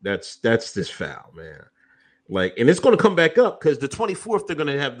 that's just foul, man. Like, and it's going to come back up because the 24th they're going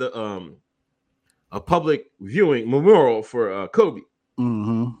to have the a public viewing memorial for Kobe.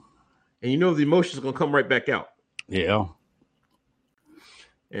 Mm-hmm. And the emotions are going to come right back out. Yeah.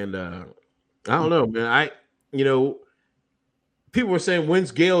 And I don't know, man. People were saying,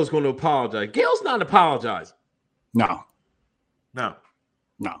 when's Gayle is going to apologize? Gayle's not apologizing. No. No.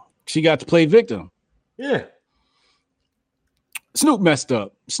 She got to play victim. Yeah. Snoop messed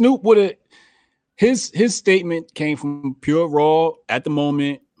up. Snoop would have his statement came from pure raw at the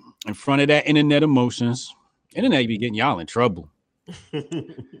moment in front of that internet emotions. Internet be getting y'all in trouble.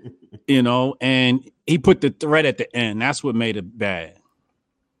 And he put the threat at the end. That's what made it bad.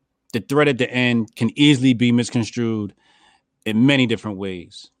 The threat at the end can easily be misconstrued in many different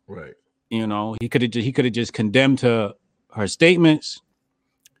ways. Right. He could have just condemned her statements.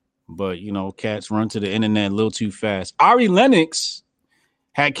 But, cats run to the internet a little too fast. Ari Lennox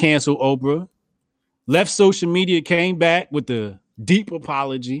had canceled Oprah, left social media, came back with a deep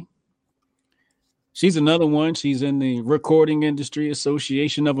apology. She's another one. She's in the Recording Industry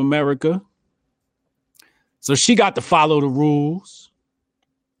Association of America. So she got to follow the rules.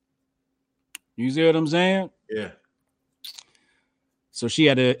 You see what I'm saying? Yeah. So she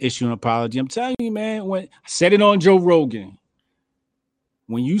had to issue an apology. I'm telling you, man, when I said it on Joe Rogan,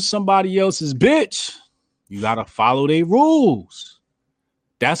 when you somebody else's bitch, you got to follow their rules.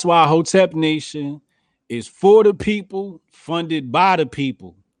 That's why Hotep Nation is for the people, funded by the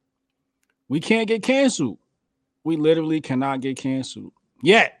people. We can't get canceled. We literally cannot get canceled.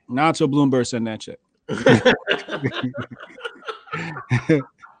 Yet, not until Bloomberg send that check.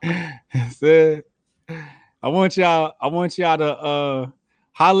 So, I want y'all to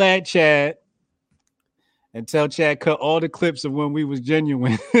holla at Chad And tell Chad cut all the clips of when we was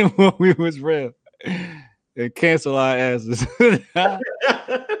genuine, when we was real, and cancel our asses.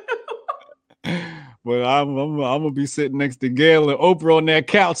 But I'm gonna be sitting next to Gail and Oprah on that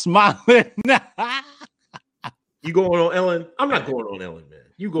couch smiling. You going on Ellen? I'm not going on Ellen, man.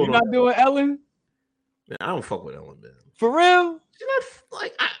 You going? You're not doing Ellen? Man, I don't fuck with Ellen, man. For real? She's not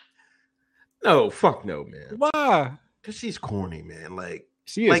like no, fuck no, man. Why? Because she's corny, man. Like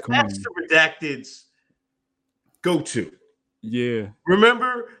she is like corny. that's the Redacted's go-to. Yeah.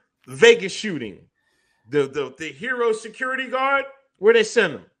 Remember Vegas shooting? The hero security guard? Where they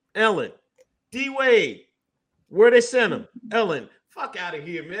send him? Ellen. D-Wade. Where they send him? Ellen. Fuck out of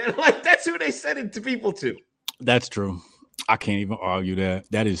here, man. Like that's who they send it to people to. That's true. I can't even argue that.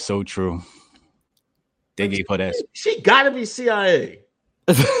 That is so true. They gave her that. She gotta be CIA.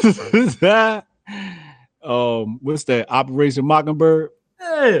 What's that? Operation Mockingbird?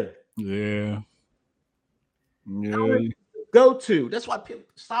 Yeah. Yeah. Go to. That's why people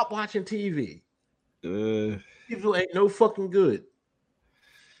stop watching TV. People ain't no fucking good.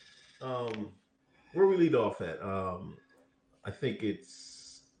 Where we lead off at? I think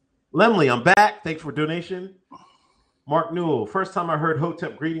it's Lemley. I'm back. Thanks for donation. Mark Newell. First time I heard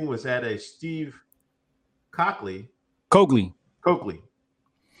Hotep greeting was at a Steve Coakley.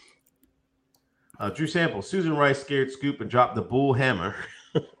 Drew Sample. Susan Rice scared Scoop and dropped the bull hammer.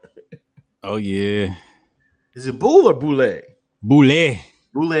 Oh yeah. Is it bull or boulet? Boulet.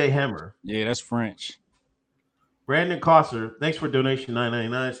 Boulet hammer. Yeah, that's French. Brandon Cosser. Thanks for donation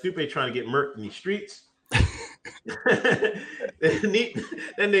 $9.99. Stupe trying to get murked in these streets. That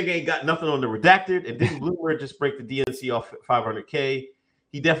nigga ain't got nothing on the Redacted, and didn't Bloomberg just break the DNC off at $500K?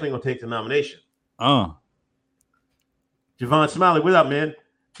 He definitely gonna take the nomination. Javon Smiley, what up, man?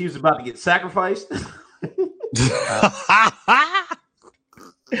 He was about to get sacrificed.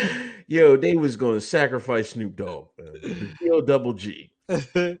 Yo, they was gonna sacrifice Snoop Dogg. Yo, double G.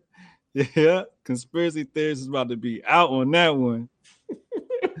 Yeah, conspiracy theorists is about to be out on that one.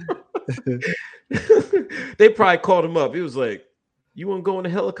 They probably called him up. He was like, "You want to go in the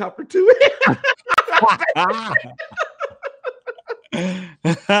helicopter too?"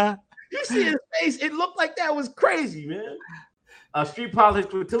 You see his face? It looked like that was crazy, man. Street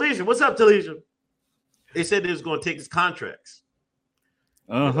politics with Talisha. What's up, Talisha? They said they was going to take his contracts.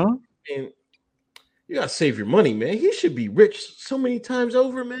 And you gotta save your money, man. He should be rich so many times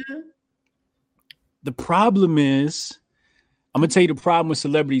over, man. The problem is, I'm gonna tell you the problem with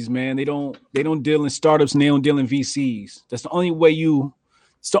celebrities, man. They don't deal in startups and they don't deal in VCs. That's the only way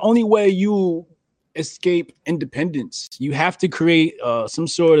you escape independence. You have to create some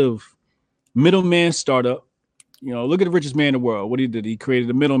sort of middleman startup. You know, look at the richest man in the world. What he did, he created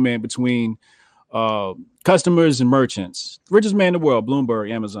a middleman between customers and merchants. Richest man in the world,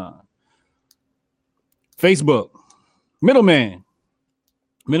 Bloomberg, Amazon, Facebook, middleman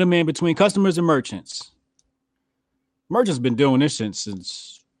between customers and merchants. Merchants been doing this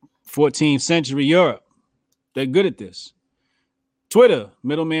since 14th century Europe. They're good at this. Twitter,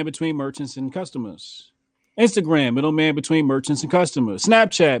 middleman between merchants and customers. Instagram, middleman between merchants and customers.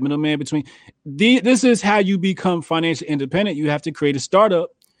 Snapchat, middleman between. This is how you become financially independent. You have to create a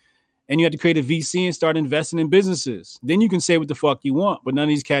startup and you have to create a VC and start investing in businesses. Then you can say what the fuck you want, but none of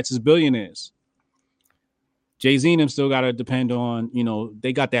these cats is billionaires. Jay-Z and them still got to depend on, you know,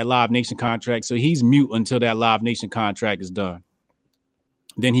 they got that Live Nation contract. So he's mute until that Live Nation contract is done.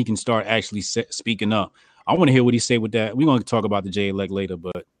 Then he can start actually speaking up. I want to hear what he say with that. We're going to talk about the J-Elect later,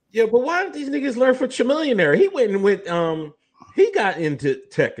 but. Yeah, but why don't these niggas learn from Chamillionaire? He went and he got into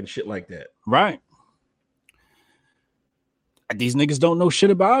tech and shit like that. Right. These niggas don't know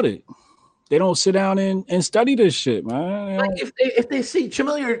shit about it. They don't sit down and study this shit, man. Like if they see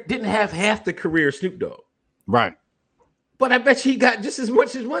Chamillionaire didn't have half the career Snoop Dogg. Right. But I bet you he got just as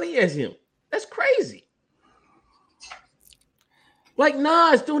much as money as him. That's crazy. Like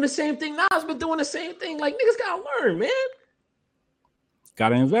Nas doing the same thing. Nas been doing the same thing. Like niggas gotta learn, man.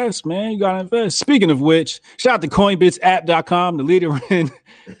 Gotta invest, man. You gotta invest. Speaking of which, shout out to CoinBitsApp.com, the leader in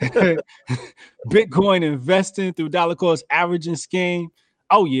Bitcoin investing through dollar cost averaging scheme.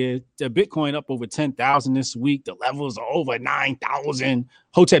 Oh yeah, the Bitcoin up over 10,000 this week. The levels are over 9,000.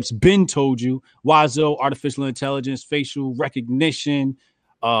 Hotep's been told you. Wazo, artificial intelligence, facial recognition,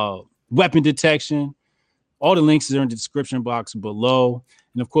 weapon detection. All the links are in the description box below.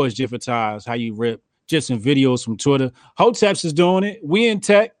 And of course, Jiffitize, how you rip just some videos from Twitter. Hotep's is doing it. We in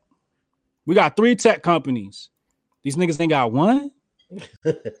tech. We got 3 tech companies. These niggas ain't got one.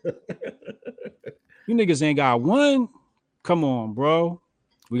 You niggas ain't got one. Come on, bro.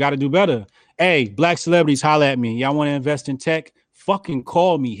 We got to do better. Hey, black celebrities, holla at me. Y'all want to invest in tech? fucking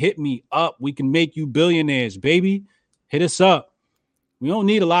call me, hit me up. We can make you billionaires, baby. Hit us up. We don't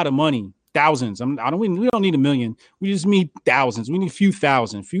need a lot of money. Thousands. We don't need a million. We just need thousands. We need a few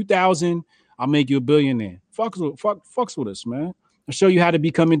thousand. I'll make you a billionaire. Fucks with us, man. I'll show you how to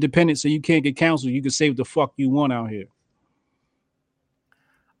become independent so you can't get counseled. You can say what the fuck you want out here.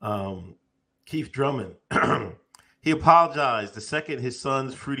 Keith Drummond. He apologized the second his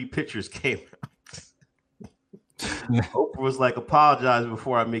son's fruity pictures came out. Oprah was like, apologize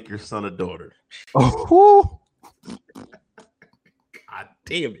before I make your son a daughter. Oh, God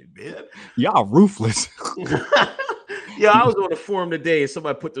damn it, man. Y'all ruthless. Yeah, I was on the forum today and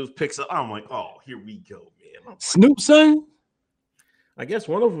somebody put those pics up. I'm like, oh, here we go, man. Snoop, son? I guess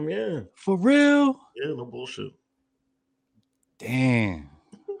one of them, yeah. For real? Yeah, no bullshit. Damn.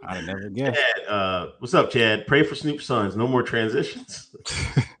 I'd never guess. Chad, what's up, Chad? Pray for Snoop's sons. No more transitions.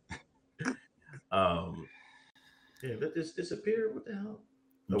 Yeah, that just disappeared. What the hell?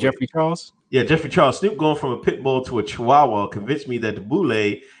 Oh, Jeffrey Charles? Yeah, Jeffrey Charles. Snoop going from a pit bull to a chihuahua convinced me that the boule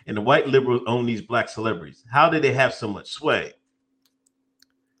and the white liberals own these black celebrities. How did they have so much sway?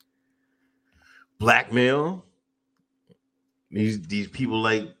 Blackmail. These people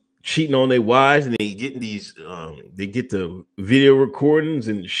like cheating on their wives, and they getting these they get the video recordings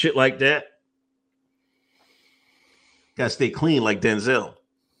and shit like that. Gotta stay clean like Denzel.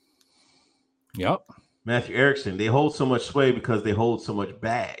 Yep. Matthew Erickson. They hold so much sway because they hold so much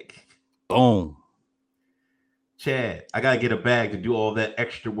bag. Boom. Chad, I gotta get a bag to do all that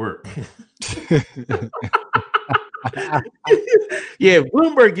extra work. Yeah, if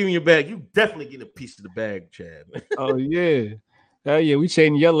Bloomberg giving you a bag, you definitely getting a piece of the bag, Chad. Oh yeah. Oh yeah, we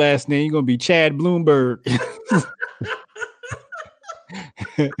changing your last name. You're gonna be Chad Bloomberg.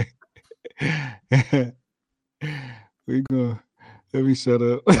 We go. Let me shut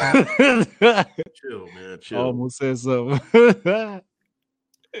up. Chill, man. Chill. Almost said something.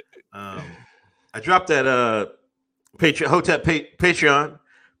 I dropped that Patreon, Hotep Patreon.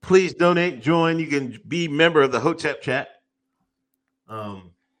 Please donate, join. You can be member of the Hotep chat.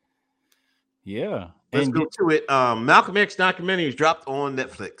 Yeah. Let's go to it. Malcolm X documentary is dropped on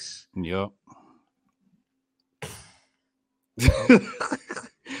Netflix. Yep.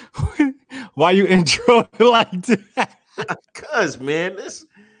 Why you intro like that? Because, man, this.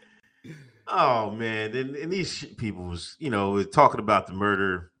 Oh man, and these people was, talking about the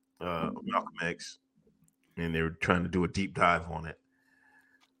murder of Malcolm X, and they were trying to do a deep dive on it.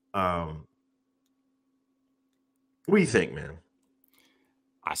 What do you think, man?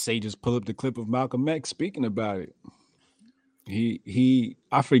 I say just pull up the clip of Malcolm X speaking about it.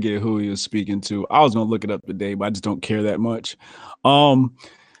 I forget who he was speaking to. I was gonna look it up today, but I just don't care that much.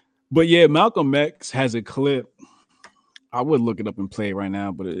 But yeah, Malcolm X has a clip. I would look it up and play it right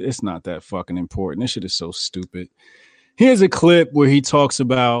now, but it's not that fucking important. This shit is so stupid. Here's a clip where he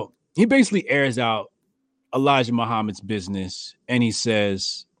basically airs out Elijah Muhammad's business, and he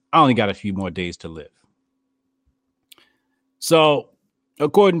says, I only got a few more days to live. So,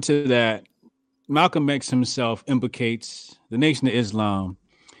 according to that, Malcolm X himself implicates the Nation of Islam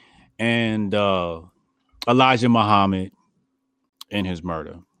and Elijah Muhammad in his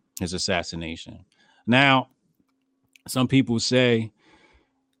murder, his assassination. Now, some people say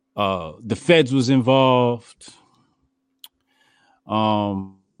the feds was involved. I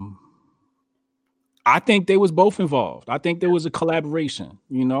think they was both involved. I think there was a collaboration,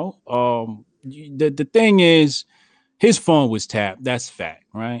 The thing is, his phone was tapped. That's fact,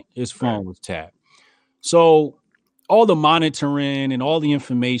 right? His phone was tapped. So all the monitoring and all the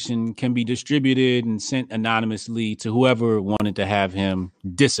information can be distributed and sent anonymously to whoever wanted to have him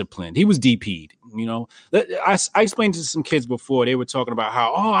disciplined. He was DP'd, I explained to some kids before. They were talking about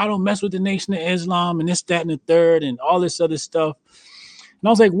how, I don't mess with the Nation of Islam and this, that, and the third and all this other stuff. And I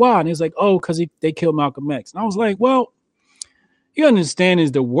was like, why? And he was like, because they killed Malcolm X. And I was like, well, you understand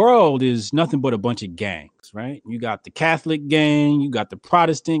is the world is nothing but a bunch of gangs, right? You got the Catholic gang, you got the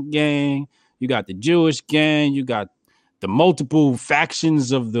Protestant gang, you got the Jewish gang, you got the multiple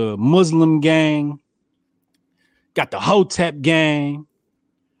factions of the Muslim gang, got the Hotep gang,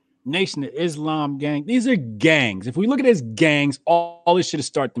 Nation of Islam gang. These are gangs. If we look at it as gangs, all this shit is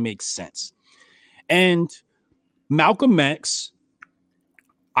starting to make sense. And Malcolm X,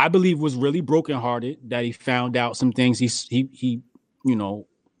 I believe, was really brokenhearted that he found out some things he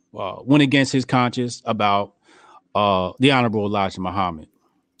went against his conscience about the Honorable Elijah Muhammad.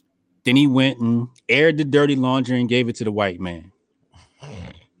 Then he went and aired the dirty laundry and gave it to the white man.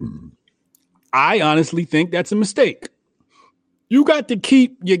 I honestly think that's a mistake. You got to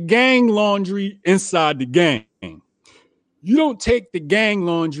keep your gang laundry inside the gang. You don't take the gang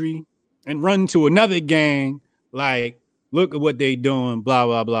laundry and run to another gang like Look at what they doing, blah,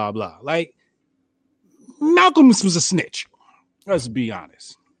 blah, blah, blah. Like, Malcolm was a snitch. Let's be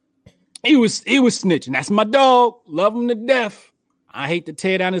honest. He was snitching. That's my dog. Love him to death. I hate to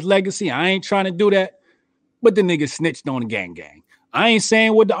tear down his legacy. I ain't trying to do that. But the nigga snitched on the gang. I ain't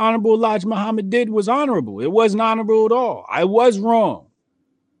saying what the Honorable Elijah Muhammad did was honorable. It wasn't honorable at all. I was wrong.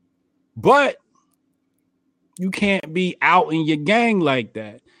 But you can't be out in your gang like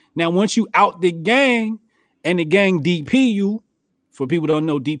that. Now, once you out the gang and the gang DP you, for people who don't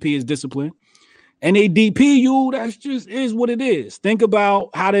know, DP is discipline, and they DP you, that's just is what it is. Think about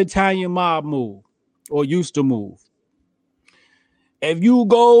how the Italian mob move or used to move. If you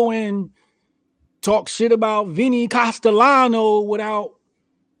go and talk shit about Vinny Castellano without,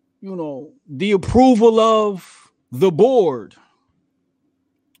 the approval of the board,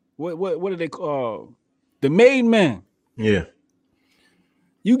 what do they call the made man? Yeah.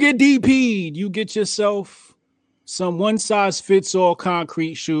 You get DP'd. You get yourself some one-size-fits-all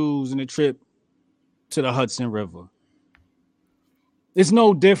concrete shoes and a trip to the Hudson River. It's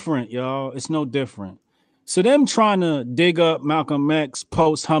no different, y'all. It's no different. So them trying to dig up Malcolm X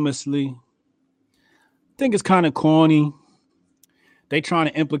posthumously, I think it's kind of corny. They trying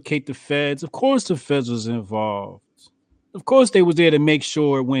to implicate the feds. Of course the feds was involved. Of course they was there to make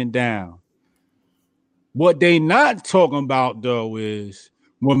sure it went down. What they not talking about, though, is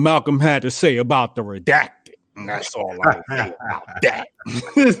what Malcolm had to say about the redacted. And that's all I say about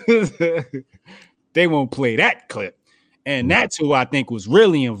that. They won't play that clip. And that's who I think was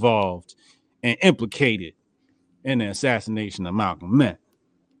really involved and implicated in the assassination of Malcolm X.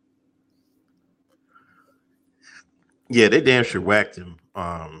 Yeah, they damn sure whacked him.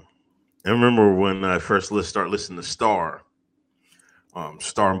 I remember when I first started listening to Star and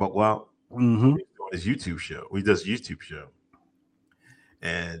Buckwild. Mm-hmm. His YouTube show. He does a YouTube show.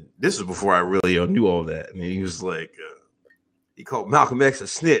 And this was before I really knew all that. And he was like, he called Malcolm X a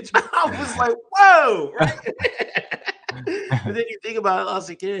snitch. I was like, whoa, right? But then you think about it, I was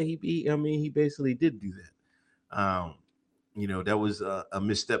like, yeah, he basically did do that. That was a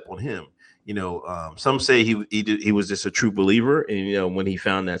misstep on him. Some say he was just a true believer, and when he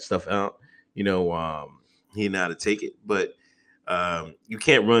found that stuff out, he knew how to take it. But you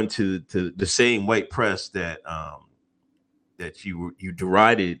can't run to the same white press that you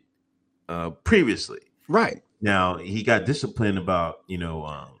derided previously. Right. Now he got disciplined about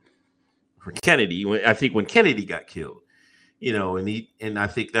for Kennedy. When Kennedy got killed, and I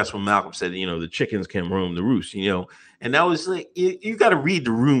think that's when Malcolm said, the chickens can roam the roost, and that was like you got to read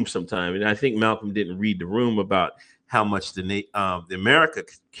the room sometime. And I think Malcolm didn't read the room about how much the America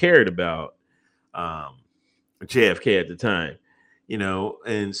cared about JFK at the time,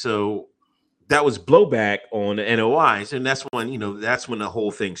 and so that was blowback on the NOIs, and that's when the whole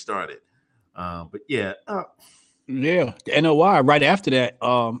thing started. But yeah. Yeah, the NOI right after that.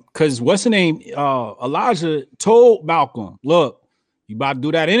 Because what's the name? Elijah told Malcolm, look, you about to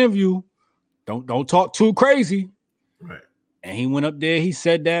do that interview. Don't talk too crazy. Right. And he went up there, he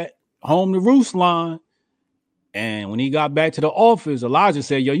said that home to roost line. And when he got back to the office, Elijah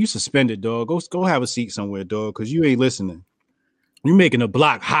said, yo, you suspended, dog. Go have a seat somewhere, dog, because you ain't listening. You're making the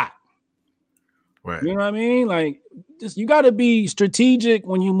block hot. Right. You know what I mean? Like, you got to be strategic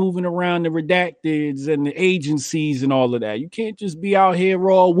when you're moving around the redacteds and the agencies and all of that. You can't just be out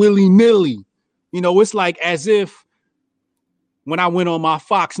here all willy-nilly. It's like as if when I went on my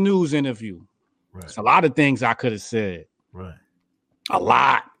Fox News interview, right. It's a lot of things I could have said. Right. A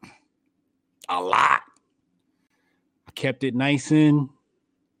lot. I kept it nice and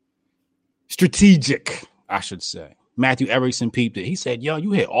strategic, I should say. Matthew Erickson peeped it. He said, yo,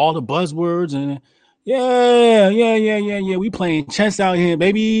 you hit all the buzzwords and yeah. We playing chess out here,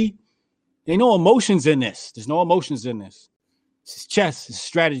 baby. Ain't no emotions in this. There's no emotions in this. It's chess, it's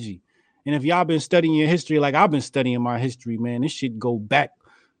strategy. And if y'all been studying your history like I've been studying my history, man, this shit go back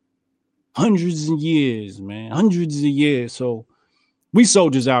hundreds of years, man. Hundreds of years. So we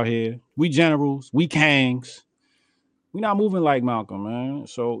soldiers out here. We generals. We kangs. We not moving like Malcolm, man.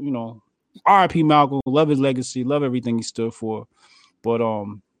 So, R.I.P. Malcolm, love his legacy, love everything he stood for. But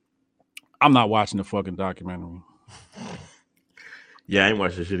I'm not watching the fucking documentary. Yeah, I ain't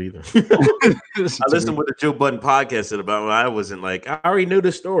watching shit either. I listened to what the Joe Budden podcast said about it. I wasn't like, I already knew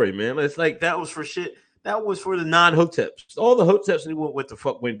the story, man. It's like that was for shit. That was for the non-hoteps. All the hoteps knew what the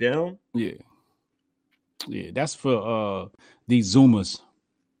fuck went down. Yeah. Yeah, that's for these Zoomers.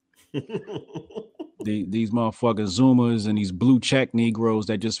 These motherfucking Zoomers and these blue check Negroes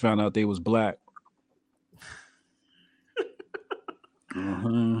that just found out they was black.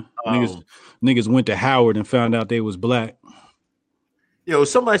 Niggas went to Howard and found out they was black. Yo,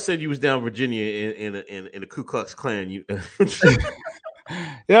 somebody said you was down in Virginia in a Ku Klux Klan. You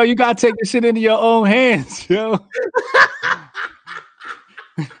Yo, you gotta take this shit into your own hands, yo.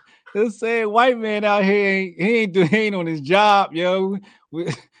 This saying white man out here he ain't on his job, yo.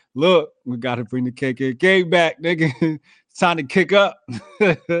 Look, we gotta bring the KKK back, nigga. It's time to kick up.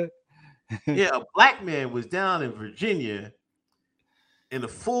 Yeah, a black man was down in Virginia in a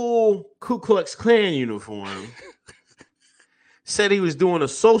full Ku Klux Klan uniform. Said he was doing a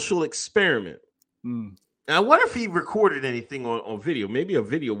social experiment. Mm. Now, I wonder if he recorded anything on video. Maybe a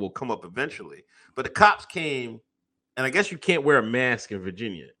video will come up eventually. But the cops came, and I guess you can't wear a mask in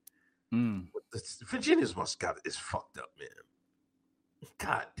Virginia. Mm. Virginia's it's fucked up, man.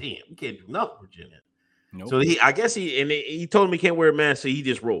 God damn, you can't do nothing, Virginia. Nope. So he told him he can't wear a mask, so he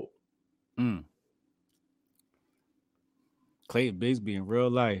just rolled. Mm. Clayton Bigsby in real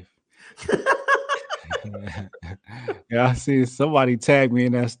life. Yeah, I see somebody tag me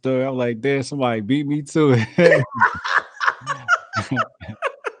in that story. I'm like, damn, somebody beat me to it.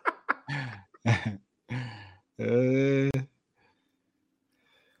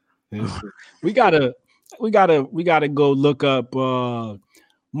 We gotta go look up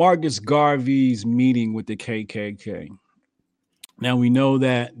Marcus Garvey's meeting with the KKK. Now we know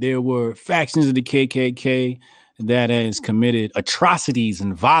that there were factions of the KKK that has committed atrocities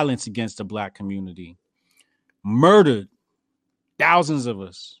and violence against the black community, murdered thousands of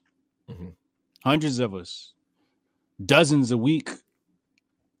us, hundreds of us, dozens a week.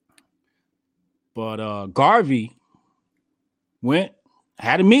 But Garvey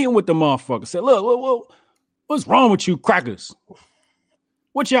had a meeting with the motherfucker, said, look, what's wrong with you crackers?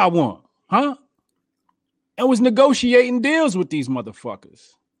 What y'all want, huh? And was negotiating deals with these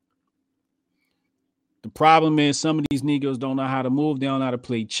motherfuckers. The problem is some of these niggas don't know how to move. They don't know how to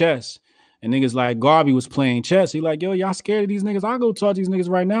play chess. And niggas like Garvey was playing chess. He like, yo, y'all scared of these niggas? I'll go talk to these niggas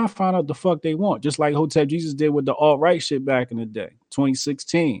right now and find out the fuck they want. Just like Hotep Jesus did with the alt-right shit back in the day.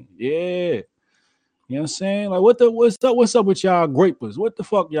 2016. Yeah. You know what I'm saying? Like, what's up with y'all grapers? What the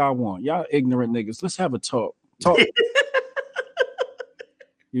fuck y'all want? Y'all ignorant niggas. Let's have a talk. Talk.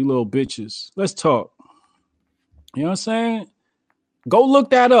 You little bitches. Let's talk. You know what I'm saying? Go look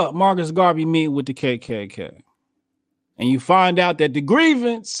that up. Marcus Garvey meeting with the KKK. And you find out that the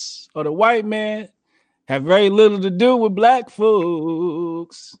grievance of the white man have very little to do with black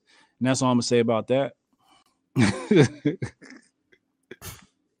folks. And that's all I'm going to say about that.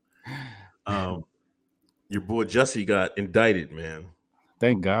 Your boy Jussie got indicted, man.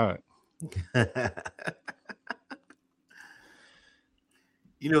 Thank God.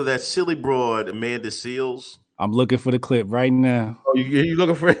 You know that silly broad Amanda Seals? I'm looking for the clip right now. Oh, you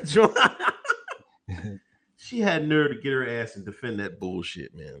looking for it, John? She had nerve to get her ass and defend that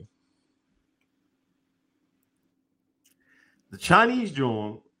bullshit, man. The Chinese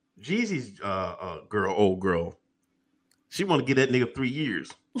John, Jeezy's old girl, she want to get that nigga 3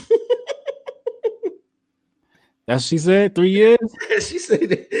 years. That's what she said? 3 years? She said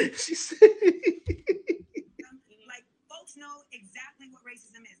that. She said like folks know exactly what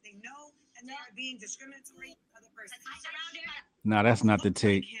racism is. They know that they are being discriminatory other person. No, that's not the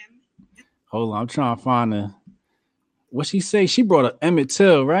take. Hold on, I'm trying to find what she say. She brought up Emmett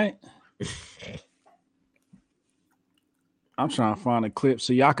Till, right? I'm trying to find a clip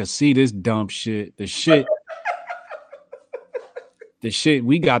so y'all can see this dumb shit. The shit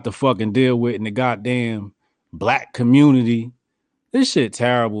we got to fucking deal with in the goddamn black community. This shit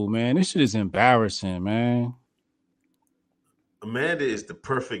terrible, man. This shit is embarrassing, man. Amanda is the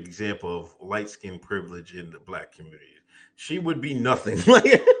perfect example of light skin privilege in the black community. She would be nothing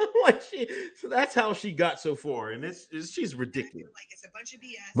so that's how she got so far, and she's ridiculous. It's a bunch of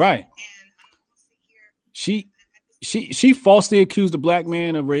BS. Right. She falsely accused a black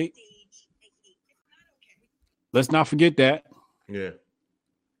man of rape. Let's not forget that. Yeah.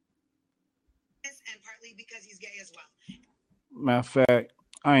 And partly because he's gay as well. Matter of fact,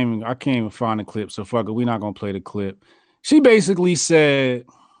 I can't even find the clip, so fuck it. We're not gonna play the clip. She basically said,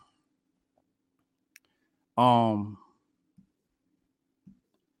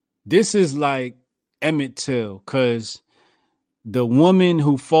 this is like Emmett Till, because the woman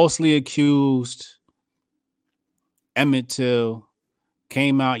who falsely accused Emmett Till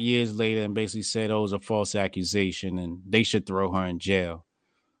came out years later and basically said, oh, it was a false accusation and they should throw her in jail.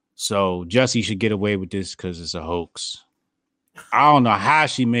 So Jussie should get away with this because it's a hoax. I don't know how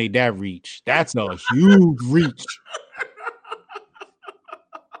she made that reach. That's a huge reach.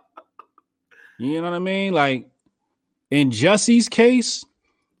 You know what I mean? Like, in Jussie's case,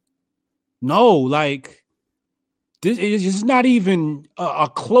 no, like, this is not even a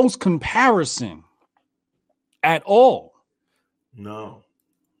close comparison at all. No.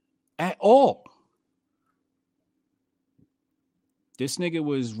 At all. This nigga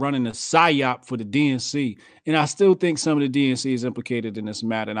was running a psyop for the DNC, and I still think some of the DNC is implicated in this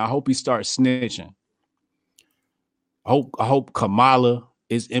matter, and I hope he starts snitching. I hope Kamala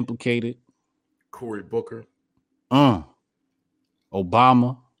is implicated. Cory Booker.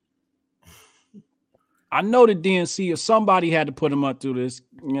 Obama. I know the DNC or somebody had to put him up through this,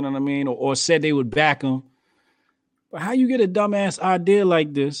 you know what I mean, or said they would back him. But how you get a dumbass idea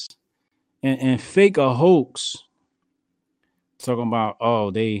like this and fake a hoax? Talking about, oh,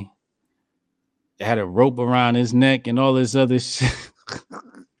 they had a rope around his neck and all this other shit.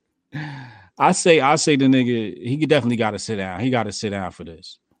 I say the nigga, he definitely got to sit down. He got to sit down for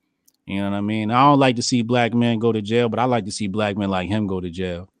this. You know what I mean? I don't like to see black men go to jail, but I like to see black men like him go to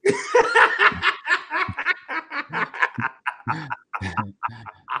jail.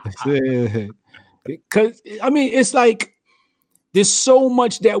 Because, I mean, it's like there's so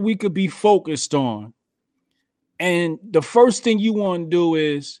much that we could be focused on. And the first thing you want to do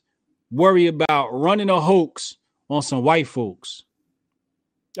is worry about running a hoax on some white folks.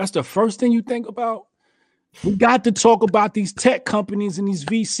 That's the first thing you think about. We got to talk about these tech companies and these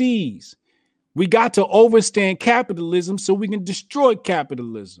VCs. We got to overstand capitalism so we can destroy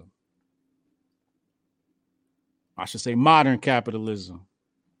capitalism. I should say modern capitalism.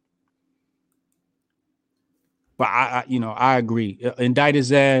 But I agree. Indict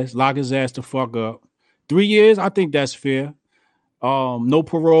his ass, lock his ass the fuck up. 3 years, I think that's fair. No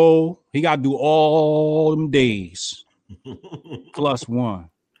parole. He got to do all them days. +1.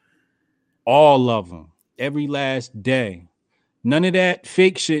 All of them. Every last day. None of that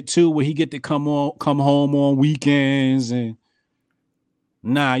fake shit too, where he get to come home on weekends and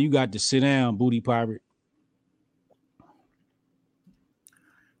nah, you got to sit down, booty pirate.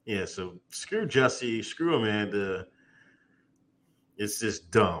 Yeah, so screw Jussie, screw Amanda. It's just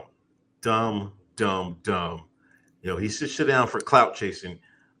dumb. You know, he should sit down for clout chasing.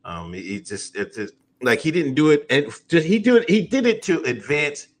 It's just like he didn't do it, and he did it to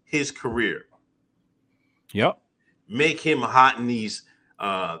advance his career. Yep. Make him hot in these.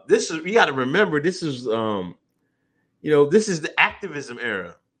 This is, you got to remember, this is this is the activism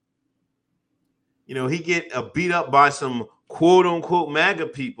era. You know, he get beat up by some quote unquote MAGA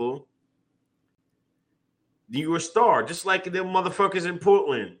people. You a star, just like them motherfuckers in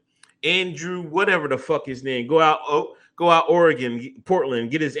Portland. Andrew, whatever the fuck his name, go out Oregon,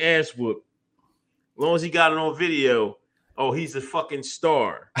 Portland, get his ass whooped. As long as he got it on video, oh, he's a fucking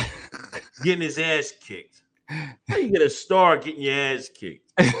star, getting his ass kicked. How you get a star getting your ass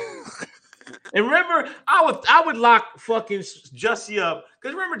kicked? And remember, I would lock fucking Jussie up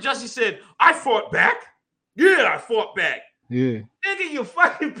because remember Jussie said, "I fought back." Yeah, I fought back. Yeah, nigga, you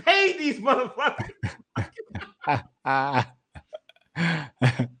fucking paid these motherfuckers.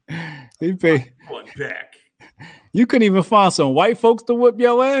 He paid. Back. You couldn't even find some white folks to whip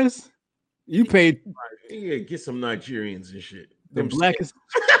your ass. You paid. Yeah, get some Nigerians and shit. The blackest,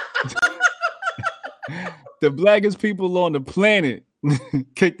 the blackest people on the planet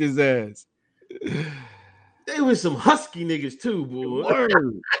kicked his ass. They was some husky niggas too, boy.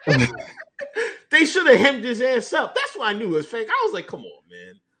 They should have hemmed his ass up. That's why I knew it was fake. I was like, come on,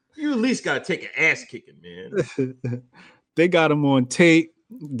 man. You at least gotta take an ass kicking, man. They got him on tape,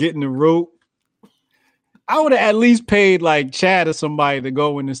 getting the rope. I would have at least paid like Chad or somebody to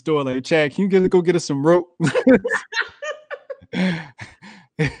go in the store. Like, Chad, can you go get us some rope? I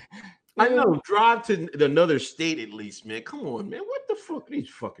know. Drive to another state at least, man. Come on, man. What the fuck are these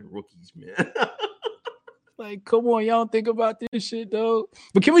fucking rookies, man? Like, come on, y'all don't think about this shit, though.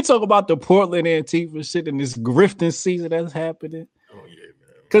 But can we talk about the Portland Antifa shit and this grifting season that's happening? Oh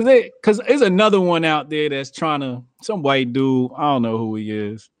yeah, man. Because there's another one out there that's trying to, some white dude, I don't know who he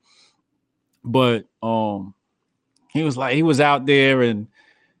is, but he was out there and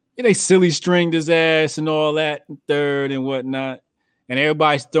they silly stringed his ass and all that and third and whatnot, and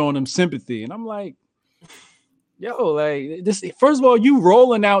everybody's throwing him sympathy, and I'm like, yo, like this. First of all, you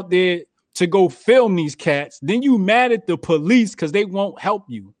rolling out there to go film these cats, then you mad at the police because they won't help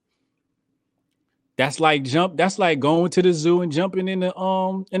you. That's like going to the zoo and jumping in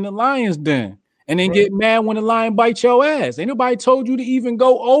the lion's den, and then get mad when the lion bites your ass. Ain't nobody told you to even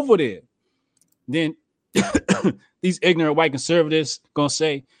go over there. Then these ignorant white conservatives gonna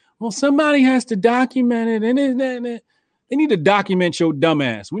say, well, somebody has to document it, and they need to document your dumb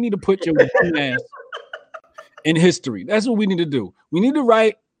ass. We need to put your dumb ass in history. That's what we need to do. We need to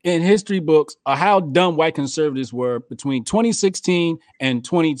write in history books how dumb white conservatives were between 2016 and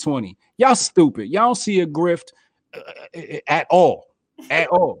 2020. Y'all stupid. Y'all don't see a grift at all. At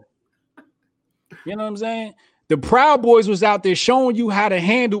all. You know what I'm saying? The Proud Boys was out there showing you how to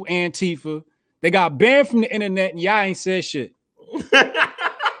handle Antifa. They got banned from the internet, and y'all ain't said shit.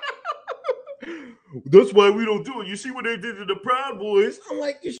 That's why we don't do it. You see what they did to the Proud Boys? I'm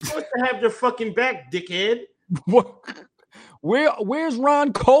like, you're supposed to have their fucking back, dickhead. Where's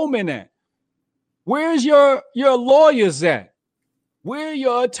Ron Coleman at? Where's your lawyers at? Where are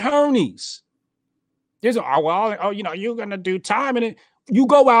your attorneys? There's you're gonna do time, and you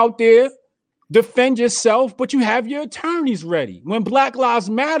go out there, defend yourself, but you have your attorneys ready. When Black Lives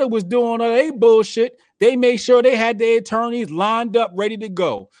Matter was doing all their bullshit, they made sure they had their attorneys lined up, ready to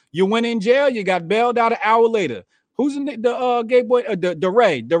go. You went in jail, you got bailed out an hour later. Who's in the gay boy?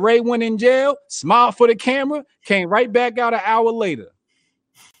 DeRay. DeRay went in jail, smiled for the camera, came right back out an hour later.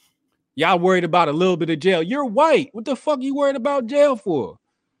 Y'all worried about a little bit of jail. You're white. What the fuck you worried about jail for?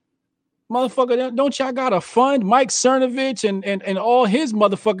 Motherfucker, don't y'all got to fund Mike Cernovich and all his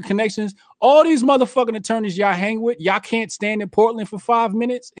motherfucking connections? All these motherfucking attorneys y'all hang with, y'all can't stand in Portland for 5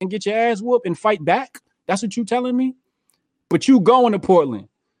 minutes and get your ass whooped and fight back? That's what you telling me? But you going to Portland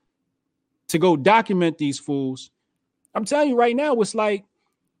to go document these fools. I'm telling you right now, it's like,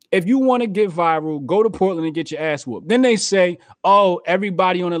 if you want to get viral, go to Portland and get your ass whooped. Then they say, oh,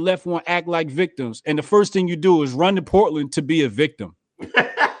 everybody on the left want to act like victims. And the first thing you do is run to Portland to be a victim.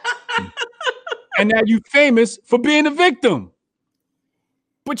 And now you famous for being a victim.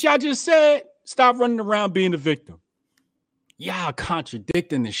 But y'all just said, stop running around being a victim. Y'all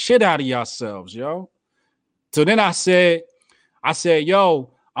contradicting the shit out of yourselves, yo. So then I said,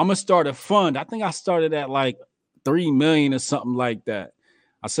 yo, I'm going to start a fund. I think I started at like 3 million or something like that.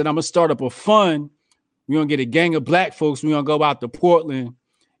 I said, I'm going to start up a fund. We're going to get a gang of black folks. We're going to go out to Portland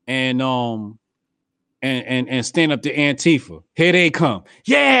and stand up to Antifa. Here they come.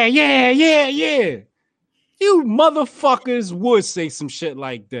 Yeah. You motherfuckers would say some shit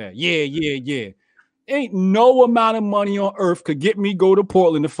like that. Yeah. Ain't no amount of money on earth could get me go to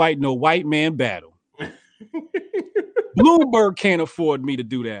Portland to fight no white man battle. Bloomberg can't afford me to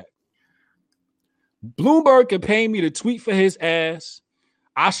do that. Bloomberg can pay me to tweet for his ass.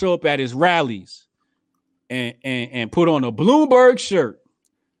 I show up at his rallies and put on a Bloomberg shirt.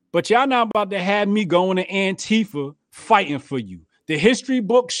 But y'all not about to have me going to Antifa fighting for you. The history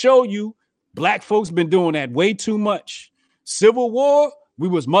books show you black folks been doing that way too much. Civil War, we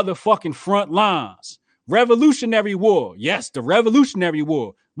was motherfucking front lines. Revolutionary War, yes, the Revolutionary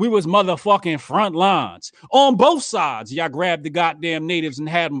War, we was motherfucking front lines. On both sides, y'all grabbed the goddamn natives and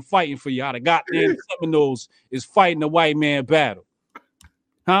had them fighting for y'all. The goddamn Seminoles is fighting the white man battle.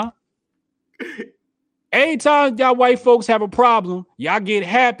 Huh? Anytime y'all white folks have a problem, y'all get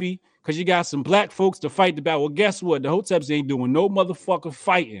happy because you got some black folks to fight the battle. Well, guess what? The Hoteps ain't doing no motherfucker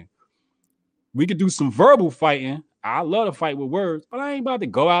fighting. We could do some verbal fighting. I love to fight with words, but I ain't about to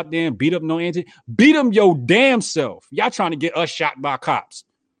go out there and beat up no anti. Beat them your damn self. Y'all trying to get us shot by cops.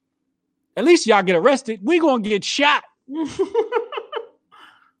 At least y'all get arrested. We gonna get shot.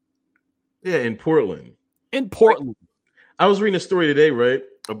 Yeah, in Portland. I was reading a story today, right?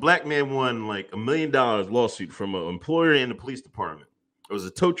 A black man won like $1 million lawsuit from an employer in the police department. It was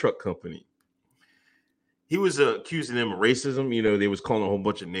a tow truck company. He was accusing them of racism. You know, they was calling a whole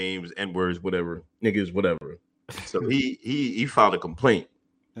bunch of names, N-words, whatever, niggas, whatever. So he filed a complaint.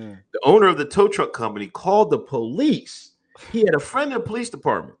 The owner of the tow truck company called the police. He had a friend in the police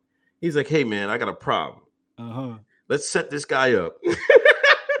department. He's like, hey, man, I got a problem. Let's set this guy up.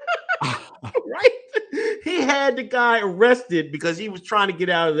 Right? He had the guy arrested because he was trying to get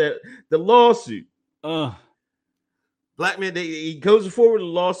out of the lawsuit. Black man, he goes forward with the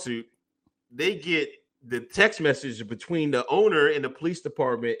lawsuit. They get the text message between the owner and the police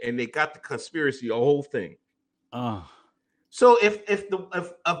department, and they got the conspiracy, the whole thing. So if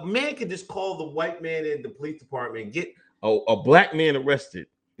a man could just call the white man in the police department and get a black man arrested,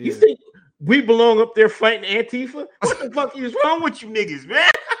 you think we belong up there fighting Antifa? What the fuck is wrong with you niggas,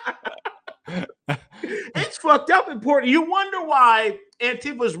 man? It's fucked up in Portland. You wonder why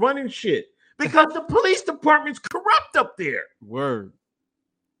Antifa's running shit. Because the police department's corrupt up there. Word.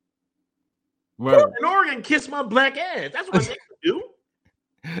 Portland, Oregon, kiss my black ass. That's what they do.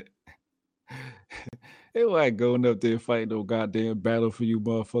 They like going up there fighting no goddamn battle for you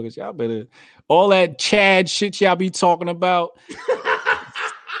motherfuckers. Y'all better all that Chad shit y'all be talking about.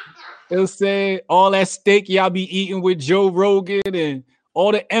 They'll say all that steak y'all be eating with Joe Rogan and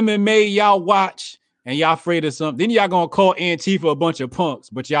all the MMA y'all watch. And y'all afraid of something. Then y'all gonna call Antifa a bunch of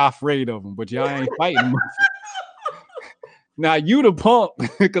punks, but y'all afraid of them. But y'all ain't fighting them. Now you the punk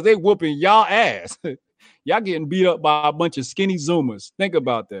because they whooping y'all ass. Y'all getting beat up by a bunch of skinny Zoomers. Think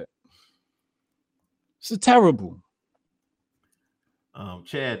about that. It's terrible.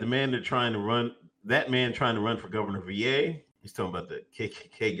 Chad, the man they're trying to run that man trying to run for governor of VA. He's talking about the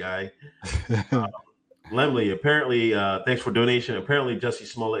KKK guy. Lemley, apparently, thanks for donation. Apparently, Jussie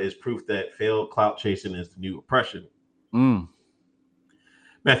Smollett is proof that failed clout chasing is the new oppression.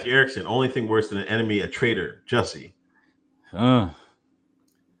 Matthew Erickson, only thing worse than an enemy, a traitor, Jussie.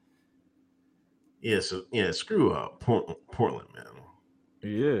 Screw up Portland, man.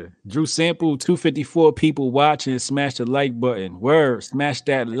 Yeah. Drew Sample, 254 people watching. Smash the like button. Word. Smash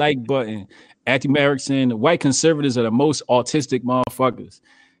that like button. Matthew Erickson, white conservatives are the most autistic motherfuckers.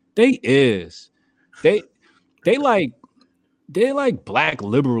 They're like black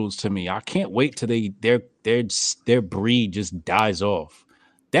liberals to me. I can't wait till their breed just dies off.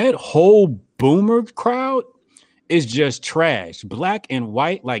 That whole boomer crowd is just trash. Black and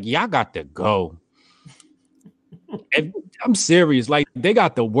white, like y'all got to go. And I'm serious. Like they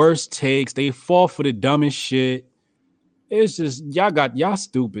got the worst takes. They fall for the dumbest shit. It's just y'all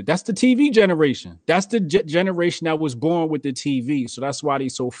stupid. That's the TV generation. That's the generation that was born with the TV. So that's why they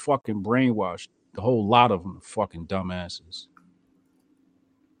so fucking brainwashed. The whole lot of them are fucking dumbasses.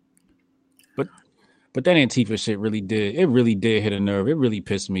 But that Antifa shit really did hit a nerve. It really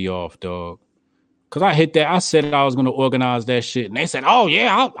pissed me off, dog. Cause I hit that. I said I was gonna organize that shit, and they said, "Oh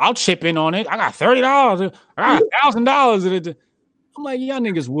yeah, I'll chip in on it. I got $30. I got $1,000 in it." I'm like, y'all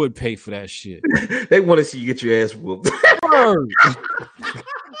niggas would pay for that shit. They want to see you get your ass whooped.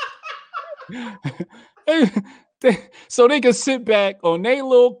 So they can sit back on their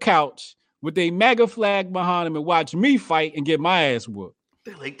little couch with their MAGA flag behind them and watch me fight and get my ass whooped.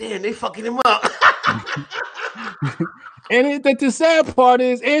 They're like, damn, they fucking him up. And the sad part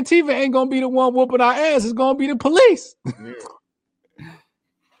is Antifa ain't gonna be the one whooping our ass. It's gonna be the police.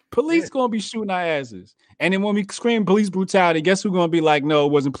 Police gonna be shooting our asses. And then when we scream police brutality, guess who's gonna be like, no,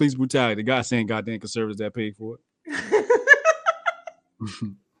 it wasn't police brutality. The guy saying goddamn conservatives that paid for it.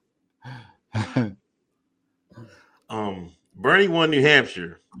 Bernie won New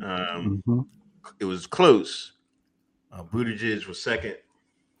Hampshire. It was close. Buttigieg was second.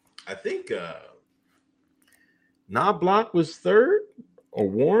 I think Knobloch was third, or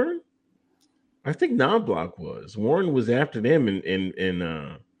Warren. I think Knobloch was. Warren was after them, and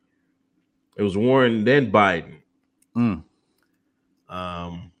it was Warren then Biden.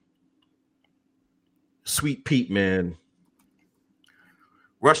 Sweet Pete, man.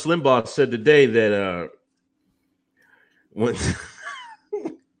 Rush Limbaugh said today that when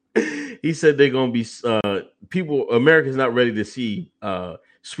he said they're gonna be America's not ready to see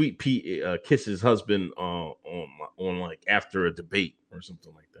Sweet Pete kiss his husband on like after a debate or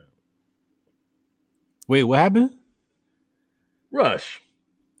something like that. Wait, what happened? Rush.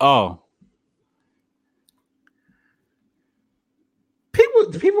 Oh.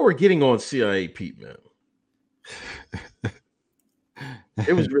 People were getting on CIA Pete, man.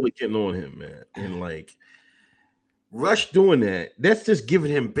 It was really getting on him, man. And like Rush doing that's just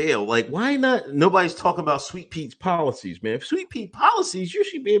giving him bail. Like, why not? Nobody's talking about Sweet Pete's policies, man. If Sweet Pete policies, you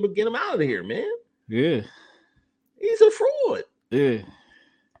should be able to get him out of here, man. Yeah. He's a fraud. Yeah.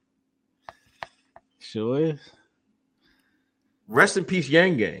 Sure is. Rest in peace,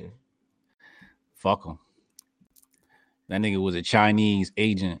 Yang Gang. Fuck him. That nigga was a Chinese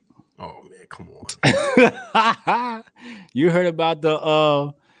agent. Oh man, come on. You heard about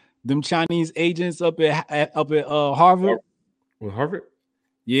the them Chinese agents up at Harvard? With Harvard?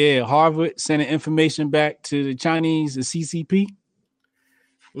 Yeah, Harvard sending information back to the Chinese, the CCP.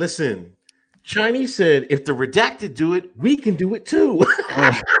 Listen, Chinese said if the redacted do it, we can do it too.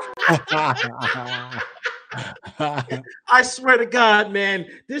 I swear to God, man,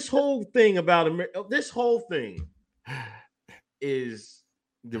 this whole thing about this whole thing is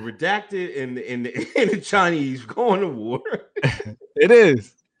the redacted and the Chinese going to war. It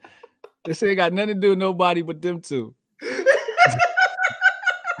is. This ain't got nothing to do with nobody but them two.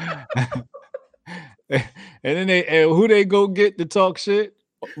 And then who they go get to talk shit?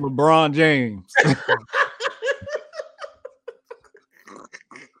 LeBron James.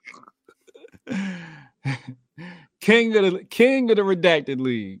 King of the redacted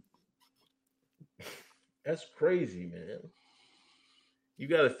league. That's crazy, man. You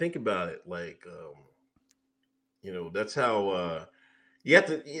got to think about it. Like, that's how you have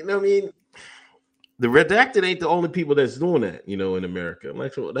to, what I mean? The redacted ain't the only people that's doing that, in America.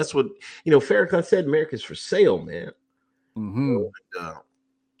 Like, so that's what, Farrakhan said, America's for sale, man. Mm-hmm.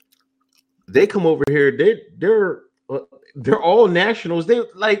 They come over here, they're all nationals. They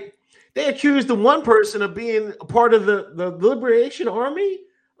accused the one person of being a part of the Liberation Army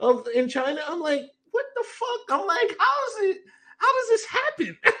in China. I'm like, what the fuck? I'm like, how does this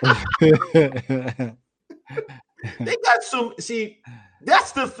happen? They got some, see,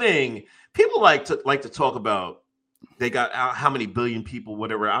 that's the thing. People like to talk about they got how many billion people,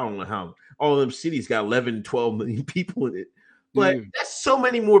 whatever. I don't know how all of them cities got 11, 12 million people in it. But that's so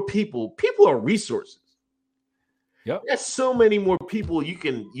many more people. People are resources. Yep. That's so many more people you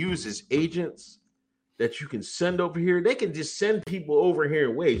can use as agents that you can send over here. They can just send people over here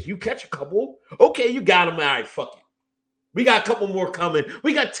in waves. You catch a couple. Okay, you got them. All right, fuck it. We got a couple more coming.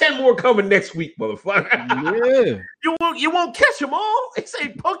 We got 10 more coming next week, motherfucker. Yeah. You won't catch them all. It's a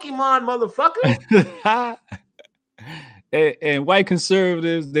Pokemon, motherfucker. and white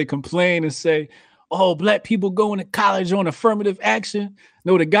conservatives, they complain and say, oh, black people going to college on affirmative action.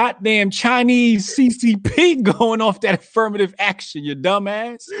 No, the goddamn Chinese CCP going off that affirmative action, you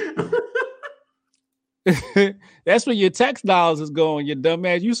dumbass. That's where your tax dollars is going, you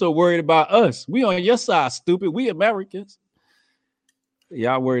dumbass. You so worried about us. We on your side, stupid. We Americans.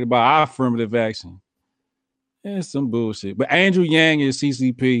 Y'all worried about our affirmative action. It's some bullshit. But Andrew Yang is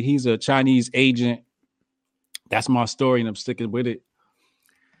CCP. He's a Chinese agent. That's my story, and I'm sticking with it.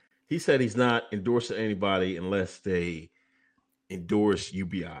 He said he's not endorsing anybody unless they endorse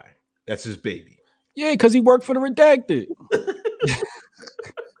UBI. That's his baby. Yeah, because he worked for the Redacted.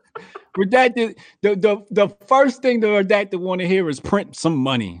 Redacted. The first thing the Redacted want to hear is print some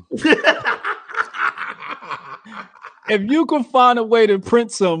money. If you can find a way to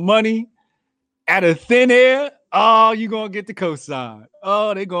print some money out of thin air, oh, you're gonna get the cosign.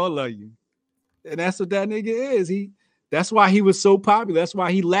 Oh, they're gonna love you. And that's what that nigga is. That's why he was so popular. That's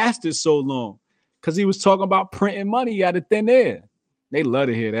why he lasted so long. Because he was talking about printing money out of thin air. They love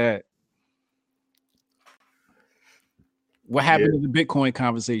to hear that. What happened to the Bitcoin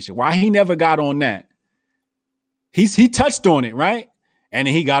conversation? Why he never got on that? He touched on it, right? And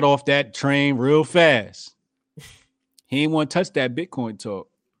then he got off that train real fast. He didn't want to touch that Bitcoin talk.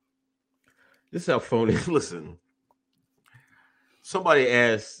 This is how phony. Listen, somebody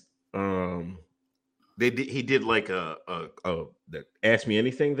asked, he did like a the Ask Me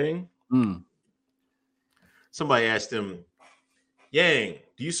Anything thing. Somebody asked him, Yang,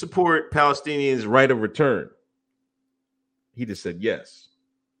 do you support Palestinians' right of return? He just said yes.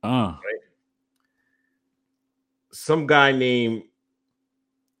 Right? Some guy named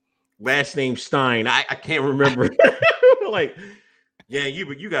last name Stein. I can't remember. Like, yeah,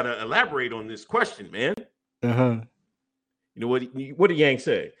 you gotta elaborate on this question, man. Uh-huh. You know what did Yang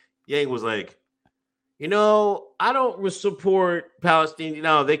say? Yang was like, I don't support Palestinian.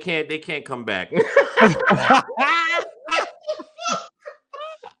 No, they can't come back.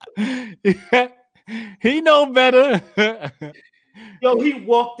 He know better. Yo, he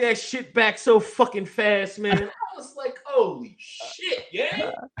walked that shit back so fucking fast, man. I was like, holy shit,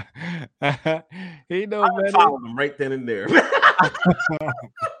 yeah. He know better. Followed him right then and there.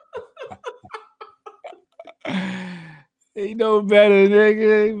 He know better,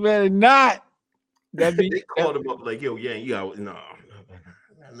 nigga. He better not. They called him up like, yo, yeah, you got no.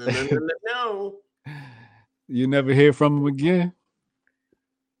 You never hear from him again.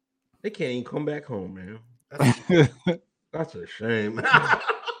 They can't even come back home, man. That's a shame.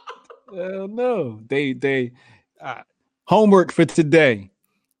 Hell no. They homework for today.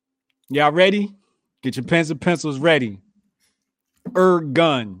 Y'all ready? Get your pens and pencils ready.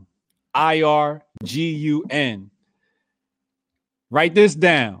 Irgun. IRGUN. Write this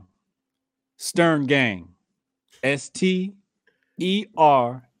down. Stern Gang. STERN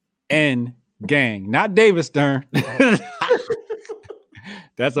Gang. Not David Stern.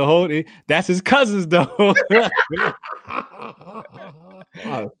 That's his cousins, though.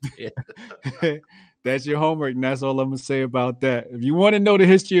 That's your homework, and that's all I'm gonna say about that. If you want to know the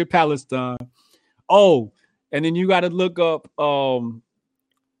history of Palestine, and then you got to look up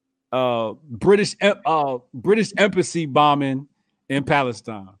British embassy bombing in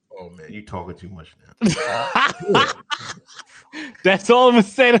Palestine. Oh man, you talking too much now. That's all I'm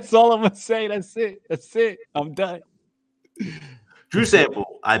gonna say. That's it. I'm done. Drew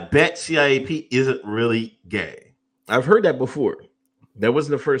Sample, I bet CIAP isn't really gay. I've heard that before. That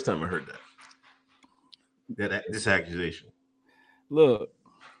wasn't the first time I heard that. This accusation. Look,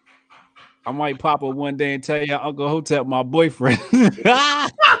 I might pop up one day and tell you Uncle Hotep my boyfriend.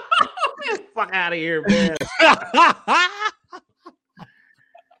 Fuck out of here, man.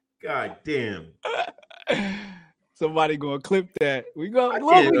 God damn. Somebody gonna clip that.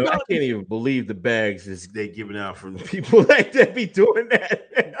 I can't even believe the bags they giving out from the people like that be doing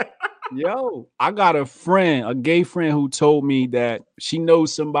that. Yo, I got a friend, a gay friend, who told me that she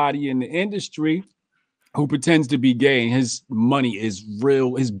knows somebody in the industry who pretends to be gay, and his money is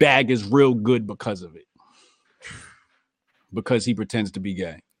real. His bag is real good because of it. Because he pretends to be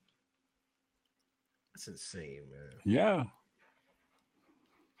gay. That's insane, man. Yeah.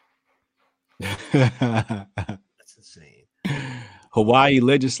 That's insane. Hawaii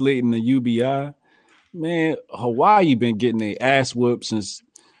legislating the UBI. Man, Hawaii been getting their ass whooped since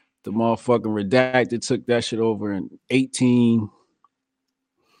the motherfucking redacted took that shit over in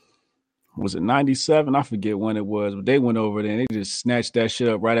 97? I forget when it was, but they went over there and they just snatched that shit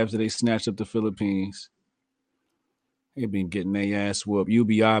up right after they snatched up the Philippines. They been getting their ass whooped.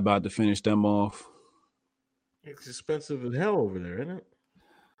 UBI about to finish them off. It's expensive as hell over there, isn't it?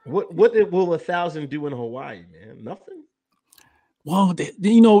 What will 1,000 do in Hawaii, man? Nothing. Well,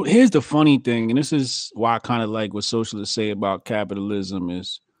 you know, here's the funny thing, and this is why I kind of like what socialists say about capitalism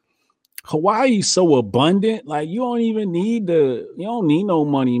is Hawaii's so abundant, like you don't need no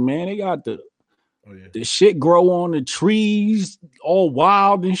money, man. They got the shit grow on the trees, all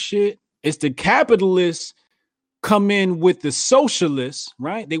wild and shit. It's the capitalists come in with the socialists,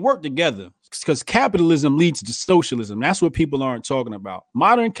 right? They work together because capitalism leads to socialism. That's what people aren't talking about.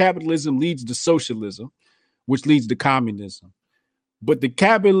 Modern capitalism leads to socialism, which leads to communism. But the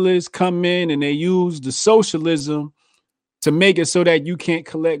capitalists come in and they use the socialism to make it so that you can't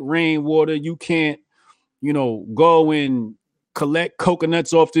collect rainwater. You can't, go and collect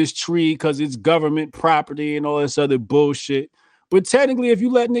coconuts off this tree because it's government property and all this other bullshit. But technically, if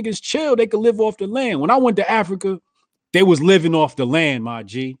you let niggas chill, they could live off the land. When I went to Africa, they was living off the land, my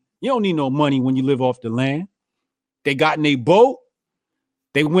G. You don't need no money when you live off the land. They got in a boat.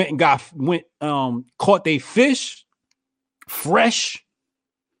 They went and caught they fish fresh,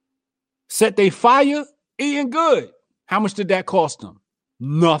 set they fire, eating good. How much did that cost them?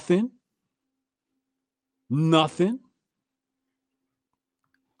 Nothing.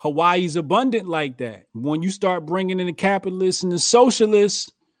 Hawaii's abundant like that. When you start bringing in the capitalists and the socialists,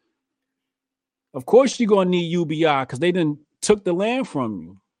 of course you're going to need UBI because they done took the land from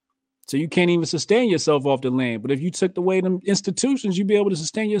you. So you can't even sustain yourself off the land. But if you took away them institutions, you'd be able to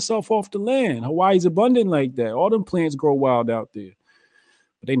sustain yourself off the land. Hawaii's abundant like that. All them plants grow wild out there.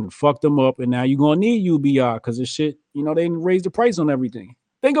 But they done fucked them up, and now you're going to need UBI because this shit, they didn't raise the price on everything.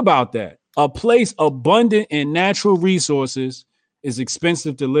 Think about that. A place abundant in natural resources is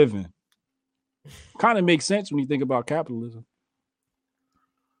expensive to live in. Kind of makes sense when you think about capitalism.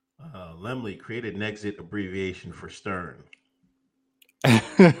 Lemley created an exit abbreviation for Stern.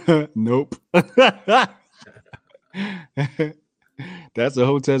 Nope. That's a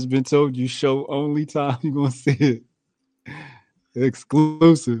Hotep's been told you show only time you're gonna see it.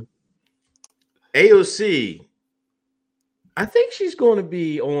 Exclusive. AOC, I think she's going to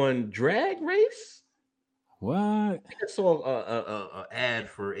be on Drag Race. What? I saw a ad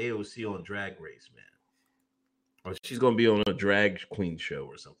for AOC on Drag Race, man. Or she's going to be on a drag queen show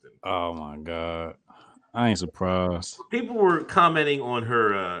or something. Oh my God. I ain't surprised. People were commenting on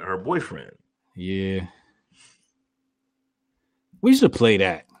her boyfriend. Yeah. We should play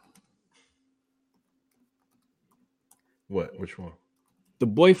that. What? Which one? The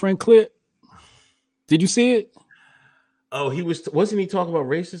boyfriend clip. Did you see it? Oh, wasn't he talking about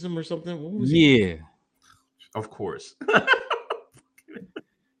racism or something? What was he? Of course.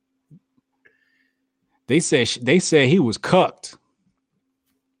 They said he was cucked.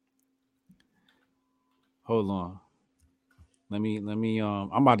 Hold on. Let me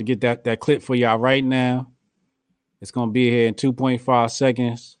I'm about to get that clip for y'all right now. It's gonna be here in 2.5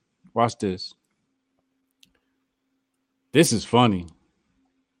 seconds. Watch this. This is funny.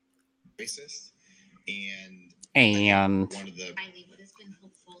 Racist and one of the what has been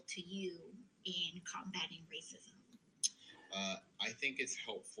helpful to you in combating racism? I think it's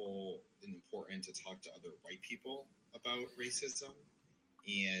helpful and important to talk to other white people about racism,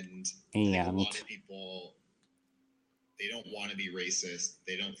 and a lot of people, they don't want to be racist.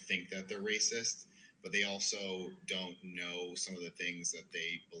 They don't think that they're racist, but they also don't know some of the things that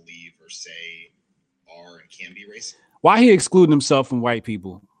they believe or say are and can be racist. Why he excluding himself from white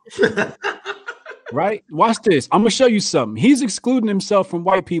people? Right? Watch this. I'm gonna show you something. He's excluding himself from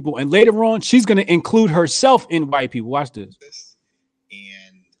white people, and later on, she's gonna include herself in white people. Watch this.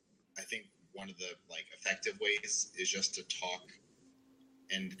 And I think one of the effective ways is just to talk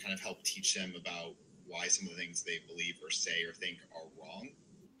and kind of help teach them about why some of the things they believe or say or think are wrong.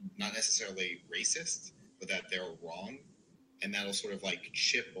 Not necessarily racist, but that they're wrong. And that'll sort of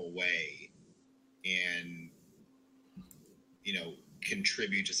chip away and,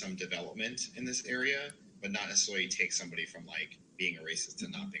 contribute to some development in this area, but not necessarily take somebody from being a racist to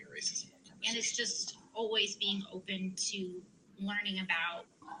not being a racist. And it's just always being open to learning about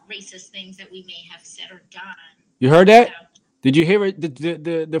racist things that we may have said or done. You heard that? Did you hear it?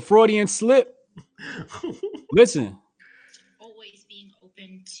 The Freudian slip? Listen. Always being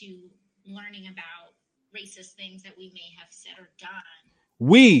open to learning about racist things that we may have said or done.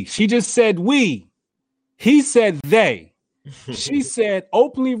 We. She just said we. He said they. She said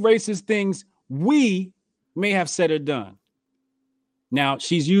openly racist things we may have said or done. Now,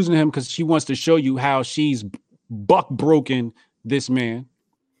 she's using him because she wants to show you how she's buck broken this man.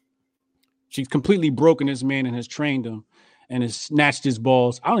 She's completely broken this man and has trained him and has snatched his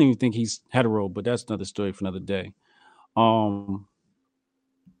balls. I don't even think he's hetero, but that's another story for another day. Without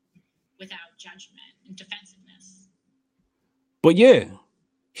judgment and defensiveness. But yeah,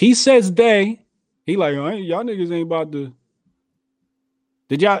 he says they. He like, y'all niggas ain't about to.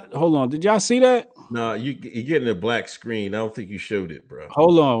 Did y'all see that? No, you're getting a black screen. I don't think you showed it, bro.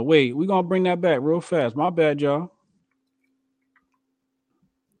 Hold on, wait. We're gonna bring that back real fast. My bad, y'all.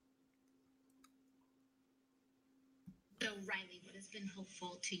 So, Riley, what has been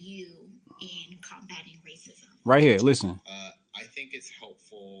helpful to you in combating racism? Right here, listen. I think it's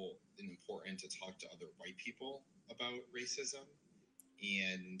helpful and important to talk to other white people about racism.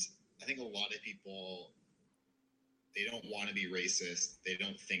 And I think a lot of people, they don't want to be racist. They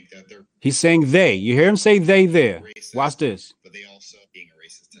don't think that they're. He's saying they. You hear him say they there. Racist, watch this. But they also being a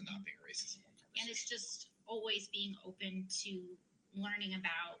racist and not being a racist. And it's just always being open to learning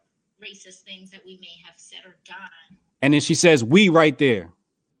about racist things that we may have said or done. And then she says we right there.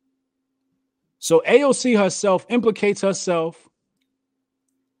 So AOC herself implicates herself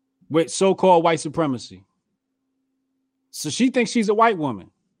with so-called white supremacy. So she thinks she's a white woman.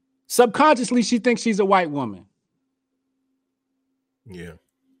 Subconsciously, she thinks she's a white woman. Yeah.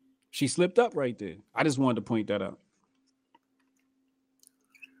 She slipped up right there. I just wanted to point that out.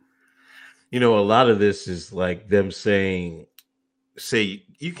 You know, a lot of this is like them saying,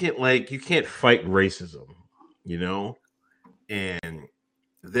 you can't fight racism, you know? And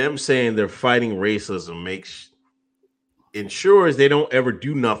them saying they're fighting racism ensures they don't ever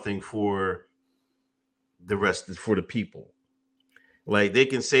do nothing for the people. Like they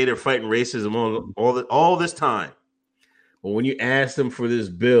can say they're fighting racism all this time. But when you ask them for this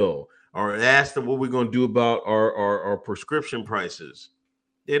bill or ask them what we're going to do about our prescription prices,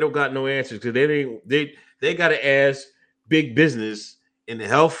 they don't got no answers because they got to ask big business in the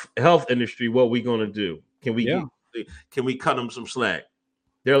health industry what we going to do. Can we cut them some slack?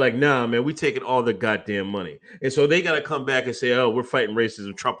 They're like, nah, man, we taking all the goddamn money. And so they got to come back and say, oh, we're fighting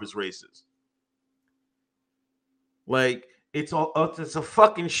racism. Trump is racist. Like, it's a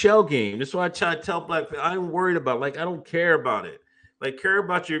fucking shell game. That's why I try to tell black people, I ain't worried about, like, I don't care about it. Like, care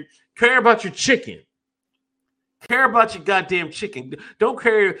about your chicken. Care about your goddamn chicken.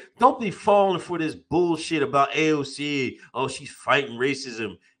 Don't be falling for this bullshit about AOC. Oh, she's fighting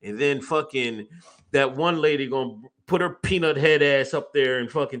racism. And then fucking that one lady gonna put her peanut head ass up there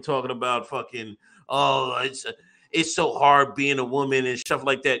and fucking talking about fucking, oh, it's so hard being a woman and stuff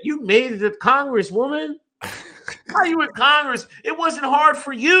like that. You made it to Congress, woman. How are you in Congress? It wasn't hard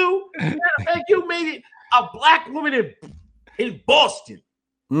for you. Matter of fact, you made it a black woman in Boston.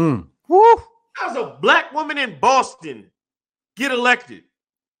 Woo. How's a black woman in Boston get elected?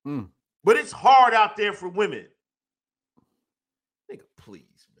 But it's hard out there for women. Nigga,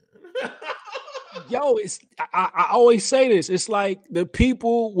 please, man. Yo, I always say this. It's like the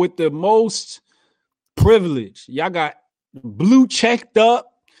people with the most privilege. Y'all got blue checked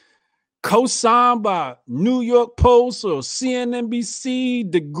up, co-signed by New York Post or CNNBC,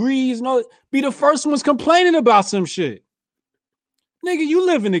 degrees and all that, be the first ones complaining about some shit. Nigga, you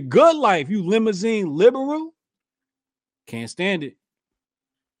living a good life, you limousine liberal. Can't stand it.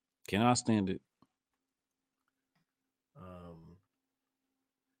 Cannot stand it.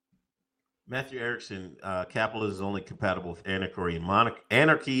 Matthew Erickson, capitalism is only compatible with anarchy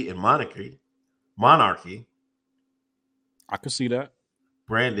and monarchy. I could see that.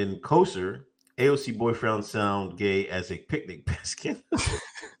 Brandon Koser, AOC boyfriend sound gay as a picnic basket.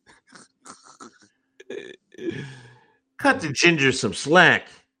 Cut the ginger some slack.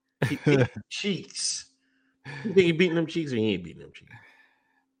 He beat cheeks. You think he beating them cheeks or he ain't beating them cheeks?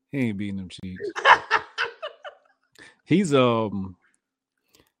 He ain't beating them cheeks.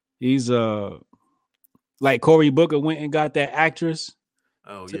 He's like Cory Booker went and got that actress.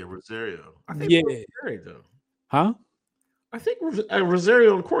 Oh yeah, Rosario. I think married though. Huh? I think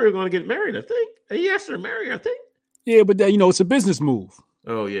Rosario and Cory are going to get married. I think he asked her to marry. I think. Yeah, but it's a business move.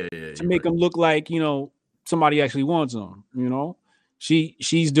 Oh yeah. To make them look like somebody actually wants them.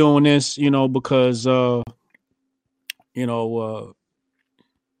 She's doing this because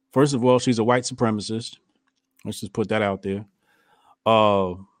first of all, she's a white supremacist. Let's just put that out there.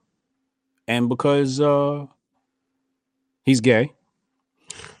 And because he's gay.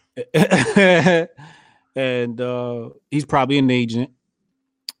 And he's probably an agent,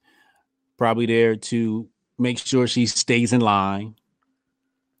 probably there to make sure she stays in line.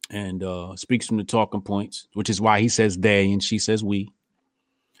 and speaks from the talking points, which is why he says they and she says we.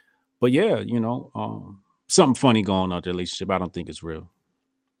 But yeah, something funny going on in the relationship. I don't think it's real.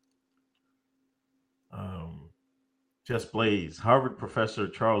 Just Blaze. Harvard professor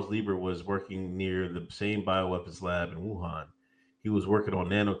Charles Lieber was working near the same bioweapons lab in Wuhan. He was working on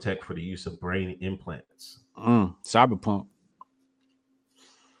nanotech for the use of brain implants. Cyberpunk.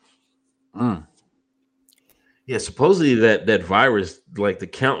 Yeah, supposedly that virus, like the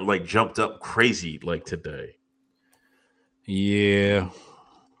count, like jumped up crazy, like today. Yeah.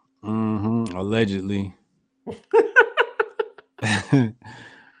 Allegedly.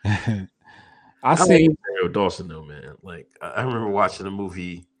 I see Dawson though, man. Like I remember watching a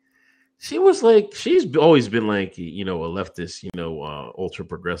movie. She was like, she's always been like, a leftist, ultra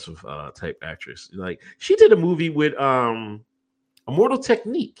progressive type actress. Like she did a movie with Immortal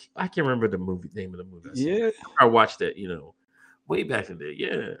Technique. I can't remember the name of the movie. Yeah, I watched that, way back in the day.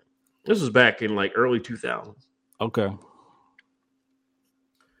 Yeah, this was back in like early 2000s. Okay.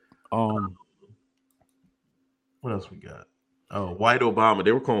 What else we got? Oh, White Obama.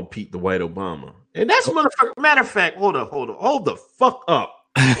 They were calling Pete the White Obama. And that's motherfucker. Matter of fact, hold the fuck up.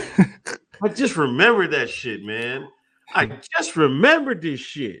 I just remembered that shit, man. I just remembered this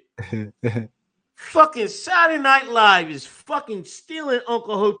shit. Fucking Saturday Night Live is fucking stealing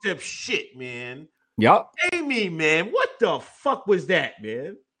Uncle Hotep's shit, man. Yup. Hey, me, man. What the fuck was that,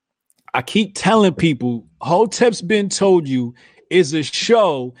 man? I keep telling people, Hotep's Been Told You is a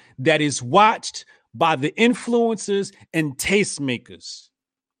show that is watched by the influencers and tastemakers.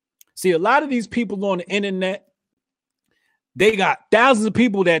 See, a lot of these people on the internet, they got thousands of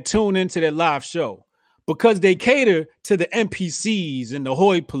people that tune into their live show because they cater to the NPCs and the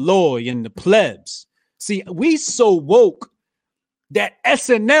hoi polloi and the plebs. See, we so woke that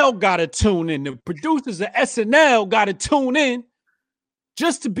SNL got to tune in. The producers of SNL got to tune in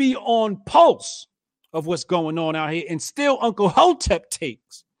just to be on pulse of what's going on out here and still Uncle Hotep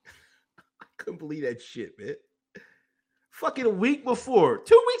takes. Couldn't believe that shit, man. Fucking a week before,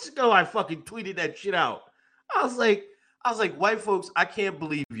 2 weeks ago, I fucking tweeted that shit out. I was like, white folks, I can't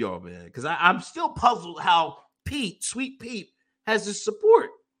believe y'all, man, because I'm still puzzled how Sweet Pete, has his support.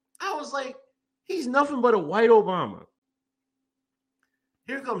 I was like, he's nothing but a white Obama.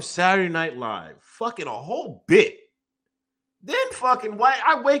 Here comes Saturday Night Live, fucking a whole bit. Then fucking white,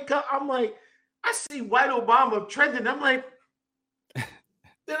 I wake up, I'm like, I see white Obama trending. I'm like,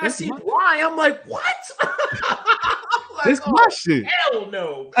 then I see why. I'm like, what? Like, it's my shit. Hell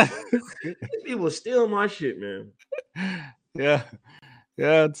no. These people steal my shit, man. Yeah,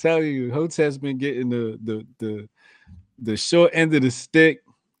 I'll tell you, Hotep's been getting the short end of the stick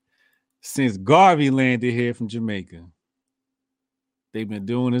since Garvey landed here from Jamaica. They've been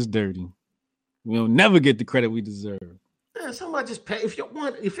doing us dirty. We'll never get the credit we deserve. Yeah, somebody just pay. If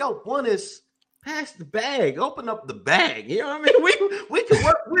y'all want us, pass the bag. Open up the bag. You know what I mean? We can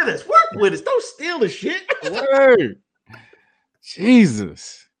work with us. Work with us. Don't steal the shit. Word.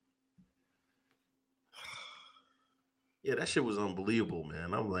 Jesus. Yeah, that shit was unbelievable,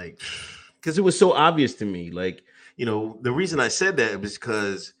 man. I'm like, because it was so obvious to me. Like, the reason I said that was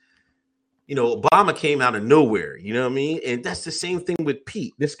because, Obama came out of nowhere. You know what I mean? And that's the same thing with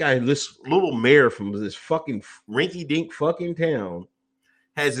Pete. This guy, this little mayor from this fucking rinky-dink fucking town,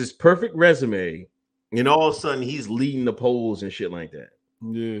 has this perfect resume, and all of a sudden he's leading the polls and shit like that.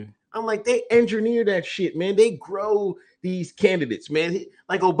 Yeah. I'm like, they engineer that shit, man. They grow these candidates, man.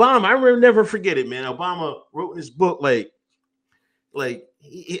 Like Obama, I remember, never forget it, man. Obama wrote in his book, he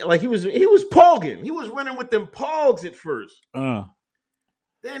was pogging. He was running with them pogs at first.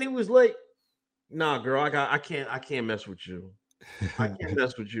 Then he was like, nah, girl, I can't mess with you. I can't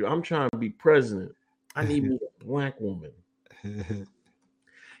mess with you. I'm trying to be president. I need me a black woman.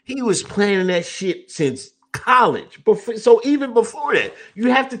 He was planning that shit since college. So even before that, you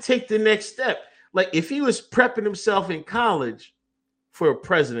have to take the next step. Like if he was prepping himself in college for a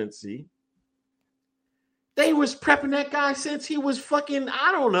presidency, they was prepping that guy since he was fucking,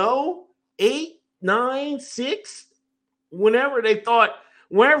 I don't know, 8, 9, 6. Whenever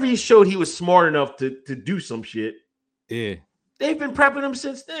he showed he was smart enough to do some shit. Yeah. They've been prepping him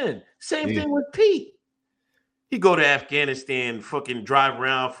since then. Same thing with Pete. He go to Afghanistan, fucking drive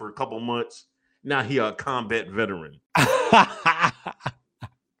around for a couple months. Now he a combat veteran.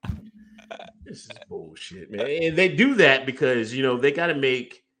 This is bullshit, man. And they do that because, they got to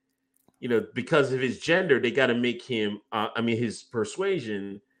make, because of his gender, they got to make him, his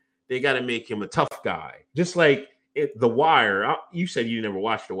persuasion, they got to make him a tough guy. Just like The Wire. You said you never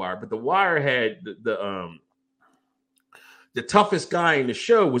watched The Wire, but The Wire had the toughest guy in the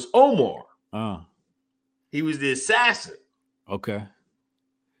show was Omar. Oh. He was the assassin. Okay.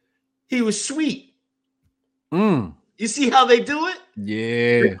 he was sweet. Mm. You see how they do it?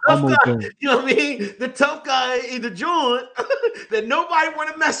 Yeah. The tough guy, you know what I mean? The tough guy in the joint that nobody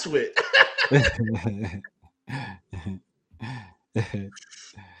want to mess with.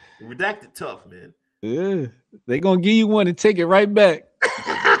 Redacted tough, man. Yeah. They gonna give you one and take it right back.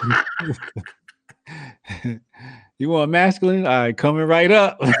 You want masculine? All right, coming right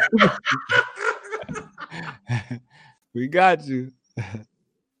up. We got you.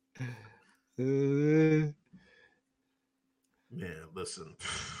 Man, listen.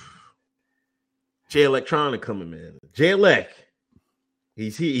 Jay Electronica coming, man. Jay Elec.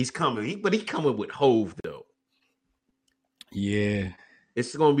 He's coming. But he coming with Hove, though. Yeah.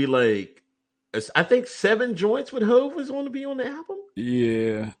 It's gonna be like, I think 7 joints with Hove is going to be on the album.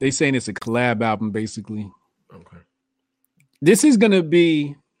 Yeah. They saying it's a collab album, basically. Okay. This is gonna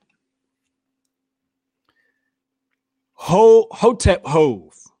be Hotep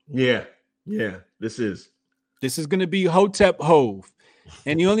Hove. Yeah. This is gonna be Hotep Hove.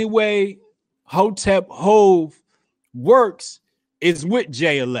 And the only way Hotep Hove works is with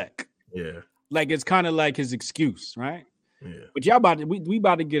Jay Elec. Yeah. Like it's kind of like his excuse, right? Yeah. But y'all we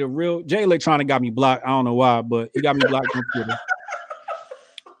about to get a real Jay Electronica got me blocked. I don't know why, but he got me blocked on Twitter.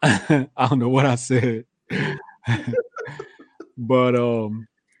 I don't know what I said. But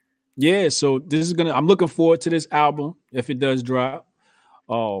yeah, so this is I'm looking forward to this album if it does drop.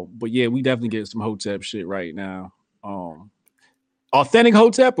 But yeah, we definitely get some Hotep shit right now. Authentic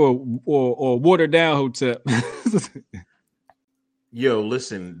Hotep or watered down Hotep. Yo,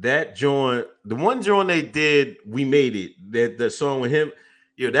 listen, that joint, the one joint they did, We Made It, that the song with him,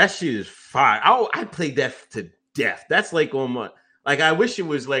 yo, that shit is fire. I played that to death. That's like on my, like, I wish it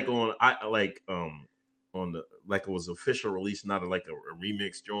was like on the, like it was official release, not like a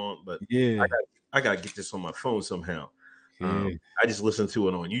remix joint, but yeah, I gotta get this on my phone somehow. Yeah. I just listened to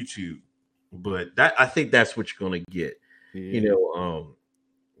it on YouTube, but I think that's what you're gonna get. Yeah. You know,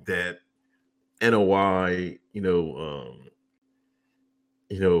 that NOI,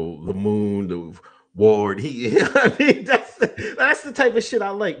 the Moon, the Ward. I mean, that's the type of shit I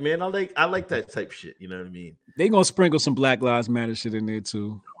like, man. I like that type of shit. You know what I mean? They gonna sprinkle some Black Lives Matter shit in there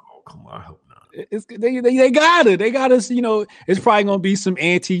too. Oh, come on, I hope not. They got us. It's probably gonna be some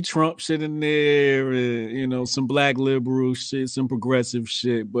anti-Trump shit in there, some black liberal shit, some progressive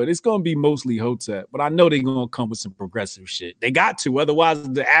shit, but it's gonna be mostly Hotep. But I know they're gonna come with some progressive shit. They got to, otherwise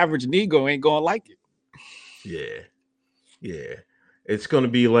the average Negro ain't gonna like it. Yeah. It's gonna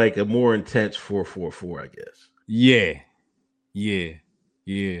be like a more intense 444, I guess. Yeah.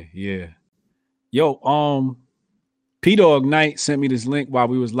 Yo, P-Dog Knight sent me this link while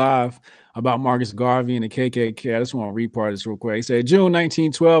we was live about Marcus Garvey and the KKK. I just want to read part of this real quick. He said, June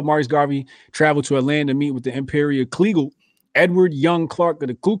 1912, Marcus Garvey traveled to Atlanta to meet with the Imperial Kleagle, Edward Young Clark of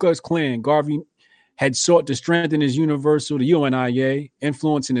the Ku Klux Klan. Garvey had sought to strengthen his universal, the UNIA,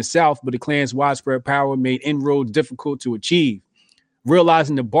 influence in the South, but the Klan's widespread power made inroads difficult to achieve.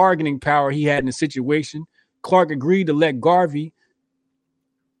 Realizing the bargaining power he had in the situation, Clark agreed to let Garvey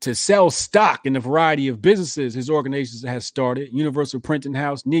to sell stock in a variety of businesses his organization has started: Universal Printing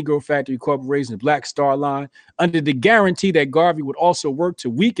House, Negro Factory Corporation, Black Star Line, under the guarantee that Garvey would also work to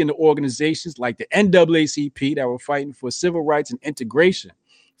weaken the organizations like the NAACP that were fighting for civil rights and integration.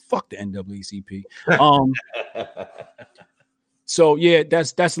 Fuck the NAACP. So yeah,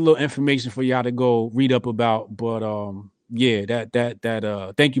 that's a little information for y'all to go read up about. But yeah,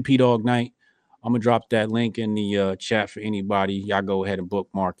 that thank you, P-Dog Knight. I'm gonna drop that link in the chat for anybody. Y'all go ahead and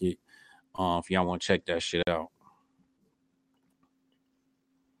bookmark it if y'all want to check that shit out.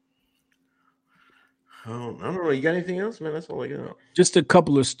 I don't know. You got anything else, man? That's all I got. Just a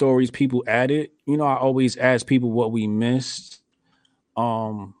couple of stories people added. I always ask people what we missed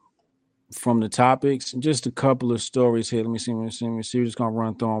from the topics. Just a couple of stories here. Let me see. We're just gonna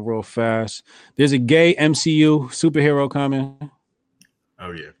run through them real fast. There's a gay MCU superhero coming.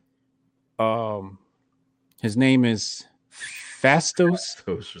 Oh yeah. His name is Fastos.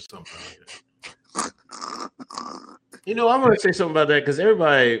 Or something like that. I'm gonna say something about that because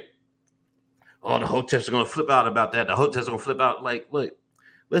everybody, the Hoteps are gonna flip out about that. The Hoteps are gonna flip out. Like, look,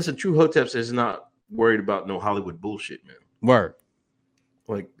 listen, true Hoteps is not worried about no Hollywood bullshit, man. Word.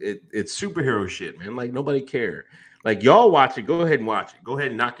 Like it's superhero shit, man. Like nobody cared. Like y'all watch it, go ahead and watch it. Go ahead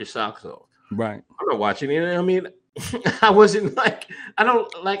and knock your socks off. Right. I'm not watching it. I mean, I wasn't like,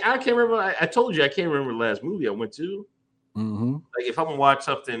 I can't remember. I told you I can't remember the last movie I went to. Mm-hmm. Like if I'm gonna watch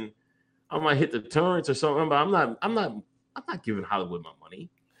something, I might hit the torrents or something, but I'm not giving Hollywood my money.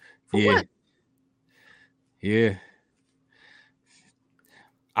 For what? Yeah.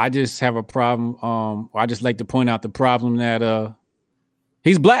 I just have a problem. I just like to point out the problem that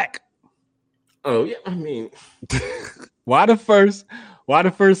he's black. Oh yeah, I mean, why the first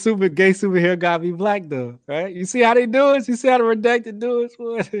super gay superhero gotta be black though? Right? You see how they do it? You see how the redacted do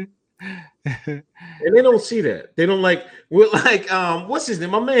it? and they don't see that. They don't like. We're like, what's his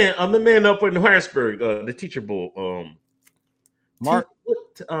name? My man, the man up in Harrisburg, the teacher bull, Mark,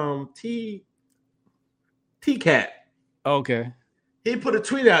 T Cat. Okay. He put a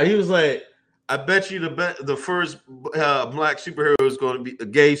tweet out. He was like, "I bet you the first black superhero is going to be a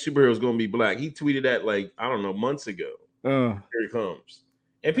gay superhero is going to be black." He tweeted that like I don't know months ago. Here he comes,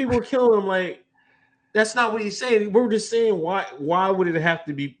 and people were killing him. Like that's not what he's saying. We're just saying why would it have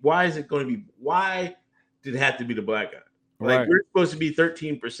to be? Why is it going to be? Why did it have to be the black guy? Like Right. we're supposed to be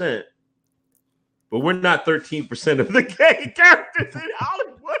 13%, but we're not 13% of the gay characters in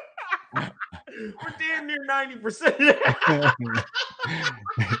Hollywood. We're damn near 90%.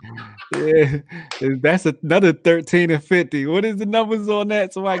 Yeah, that's another 13 and 50. What is the numbers on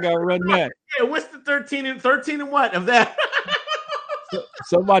that? So I gotta run that. Yeah, what's the 13 and what of that?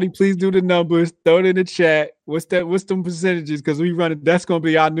 Somebody please do the numbers, throw it in the chat. What's them percentages? Because we run it, that's gonna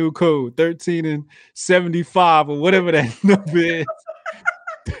be our new code, 13 and 75 or whatever that number is.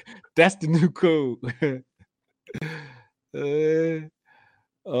 That's the new code.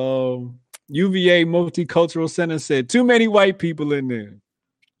 UVA Multicultural Center said too many white people in there.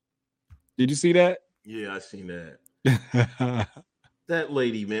 Did you see that? Yeah, I seen that. That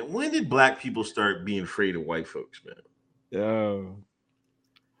lady, man. When did black people start being afraid of white folks, man? Oh.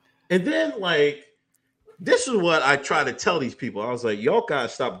 And then, like, this is what I try to tell these people. I was like, y'all gotta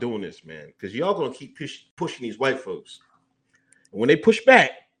stop doing this, man, because y'all gonna keep pushing these white folks. And when they push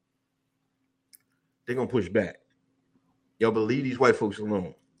back, they're gonna push back. Y'all better leave these white folks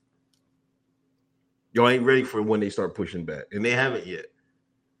alone. Y'all ain't ready for when they start pushing back, and they haven't yet.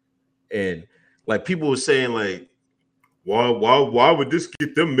 And like people were saying, like, why would this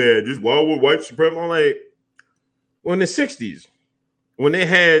get them mad? Just why would white supremacy? I'm like, well, in the 60s, when they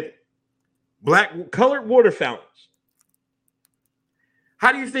had black colored water fountains,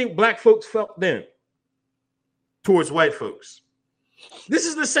 how do you think black folks felt then towards white folks? This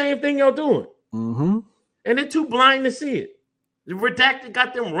is the same thing y'all doing. Mm-hmm. And they're too blind to see it. The redacted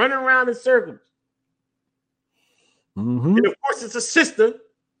got them running around in circles. Mm-hmm. And of course, it's a sister.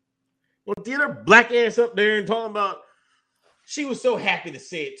 Well, get her black ass up there and talking about she was so happy to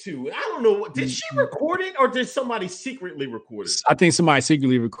say it too. I don't know. Did she record it or did somebody secretly record it? I think somebody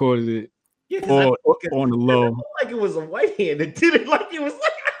secretly recorded it. Yeah, or on the low. It looked like it was a white hand that did it. Like it was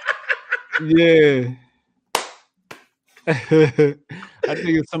like Yeah. I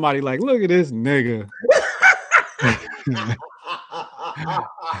think it's somebody like, look at this nigga.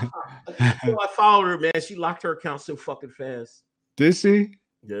 So I followed her, man. She locked her account so fucking fast. Did she?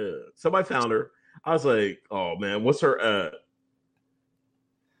 Yeah. Somebody found her. I was like, oh man, what's her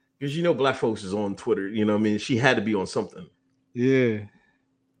because you know black folks is on Twitter, you know what I mean? She had to be on something. Yeah.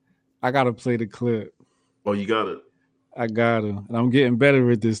 I gotta play the clip. Oh, you got it. I got it. And I'm getting better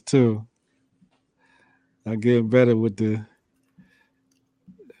with this too. I'm getting better with the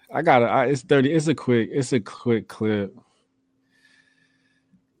I got it. It's 30. It's a quick clip.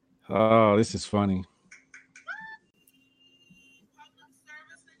 Oh, this is funny.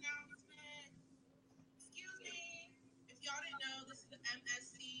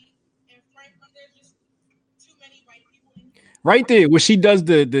 Right there, where she does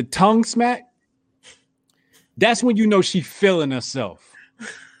the tongue smack, that's when you know she feeling herself.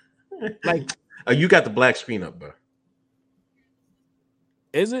 Like, you got the black screen up, bro.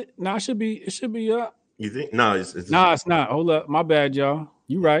 Is it? No, it should be up. You think? No, it's not. Hold up, my bad, y'all.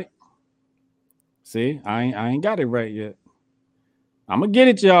 You right. See, I ain't got it right yet. I'm gonna get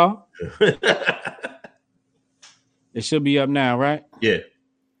it, y'all. It should be up now, right? Yeah.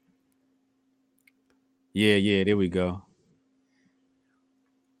 Yeah. There we go.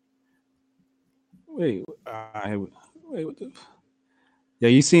 Wait. What the? Yeah,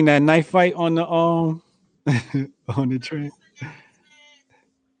 you seen that knife fight on the on the train?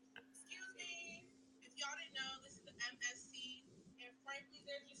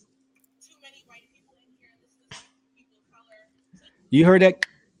 You heard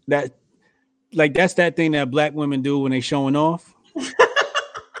that like that's that thing that black women do when they showing off.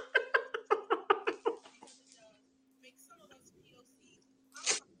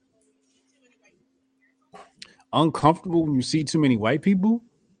 Uncomfortable when you see too many white people?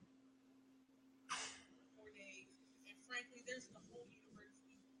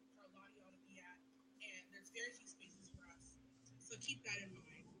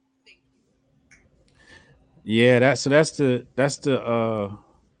 Yeah, that's the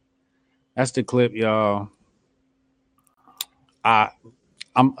clip, y'all.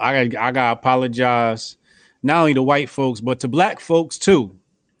 I gotta apologize, not only to white folks but to black folks too,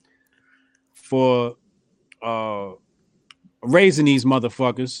 for raising these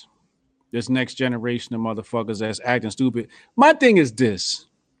motherfuckers, this next generation of motherfuckers that's acting stupid. My thing is this: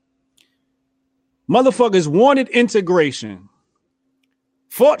 motherfuckers wanted integration,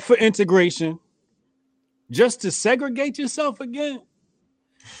 fought for integration, just to segregate yourself again.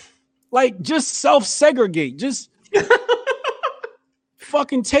 Like, just self-segregate. Just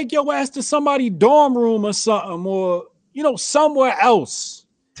fucking take your ass to somebody's dorm room or something, or, you know, somewhere else.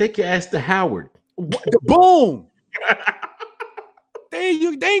 Take your ass to Howard. Boom.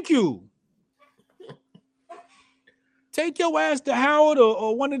 Thank you. Take your ass to Howard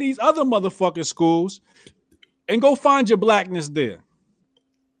or one of these other motherfucking schools and go find your blackness there.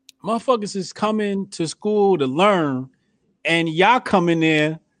 Motherfuckers is coming to school to learn, and y'all coming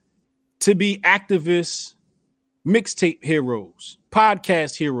there to be activists, mixtape heroes,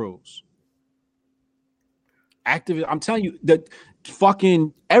 podcast heroes. Activist, I'm telling you, that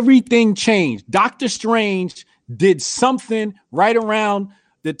fucking everything changed. Dr. Strange did something right around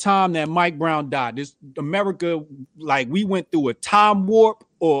the time that Mike Brown died. This America, like, we went through a time warp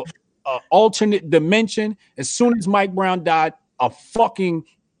or an alternate dimension. As soon as Mike Brown died, a fucking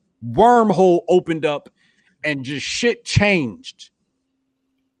wormhole opened up and just shit changed.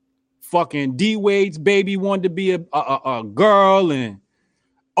 Fucking D Wade's baby wanted to be a girl, and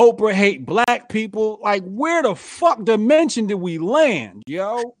Oprah hate black people. Like, where the fuck dimension did we land,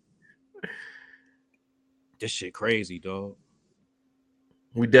 yo? This shit crazy, dog.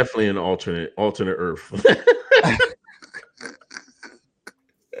 We definitely in alternate Earth.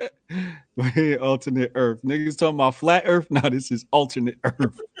 Alternate Earth. Niggas talking about flat Earth. No, this is alternate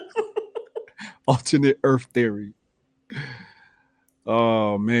Earth. Alternate Earth theory.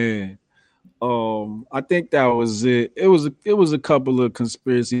 Oh man. I think that was it. It was a couple of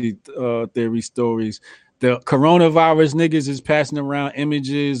conspiracy theory stories. The coronavirus niggas is passing around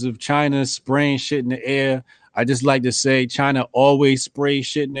images of China spraying shit in the air. I just like to say China always sprays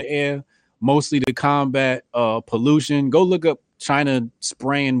shit in the air, mostly to combat pollution. Go look up China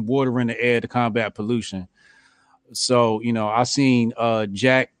spraying water in the air to combat pollution. So, you know, I seen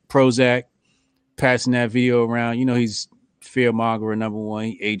Jack Prozac passing that video around. You know, he's fearmonger number one,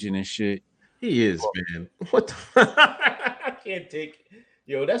 he agent and shit. He is, man. What the I can't take it.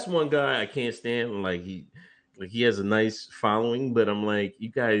 Yo, that's one guy I can't stand. Like he has a nice following, but I'm like, you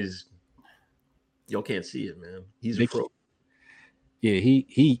guys, y'all can't see it, man. He's a pro. Yeah,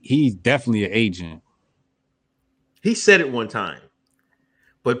 he's definitely an agent. He said it one time,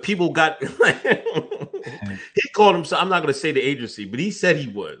 but people got he called himself. I'm not gonna say the agency, but he said he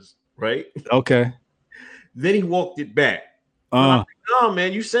was, right? Okay. Then he walked it back. Like, no,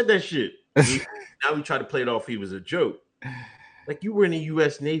 man, you said that shit. Now we try to play it off he was a joke. Like, you were in the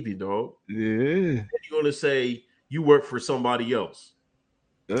U.S. Navy, dog. Yeah. You're gonna say you work for somebody else.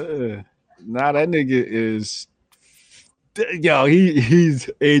 Nah, that nigga is, yo, he's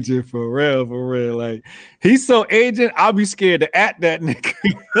agent for real. Like, he's so agent, I'll be scared to at that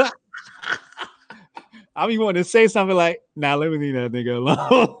nigga. I'll be wanting to say something like, nah, let me leave that nigga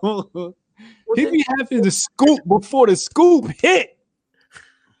alone. He be having to scoop before the scoop hit.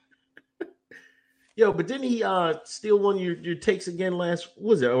 Yo, but didn't he steal one of your takes again last?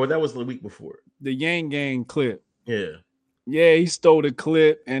 Was it? Or that was the week before? The Yang Gang clip. Yeah. Yeah, he stole the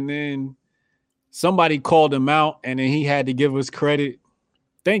clip, and then somebody called him out, and then he had to give us credit.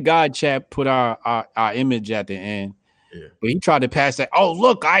 Thank God Chap put our image at the end. Yeah. But he tried to pass that. Oh,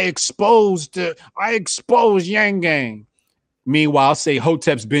 look, I exposed Yang Gang. Meanwhile, say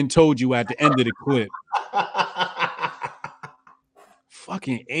Hotep's been told you at the end of the clip.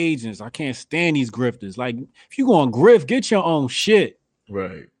 Fucking agents. I can't stand these grifters. Like, if you going to grift, get your own shit.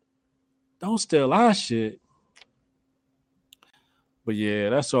 Right. Don't steal our shit. But yeah,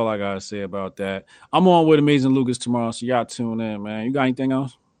 that's all I got to say about that. I'm on with Amazing Lucas tomorrow, so y'all tune in, man. You got anything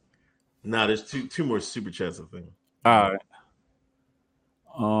else? Nah, there's two more super chats, I think. All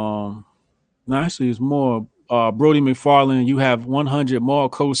right. No, actually, it's more. Brody McFarlane, you have 100 more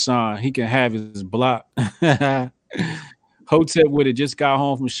cosign. He can have his block. Hotep with it. Just got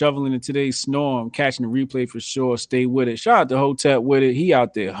home from shoveling in today's snow. I'm catching the replay for sure. Stay with it. Shout out to Hotep with it. He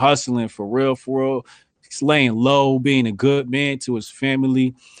out there hustling for real. He's laying low, being a good man to his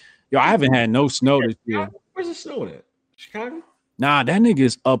family. Yo, I haven't had no snow this year. Where's the snow at? Chicago? Nah, that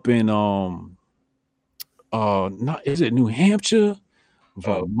nigga's up in is it New Hampshire?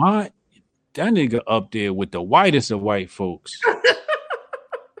 Vermont? That nigga up there with the whitest of white folks.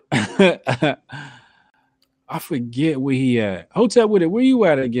 I forget where he at. Hotep with it. Where you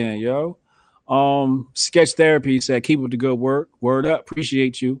at again, yo? Sketch Therapy said, keep up the good work. Word up.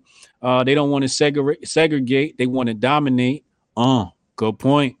 Appreciate you. They don't want to segregate. They want to dominate. Good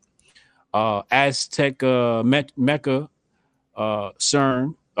point. Aztec Mecca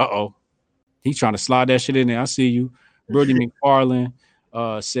CERN. He's trying to slide that shit in there. I see you. Brody McFarland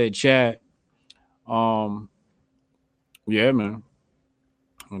said chat. Yeah, man.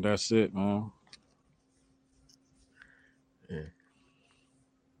 Well, that's it, man. Yeah.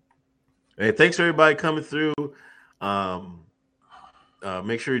 Hey, thanks for everybody coming through.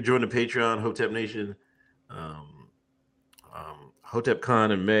 Make sure you join the Patreon, Hotep Nation, Hotep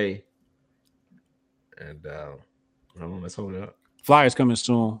Con in May, and let's hold it up. Flyers coming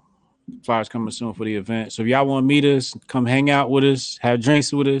soon. For the event. So if y'all want to meet us, come hang out with us, have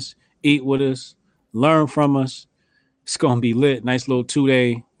drinks with us, eat with us, learn from us. It's gonna be lit. Nice little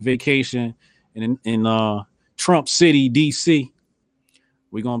 2-day vacation in Trump City, DC.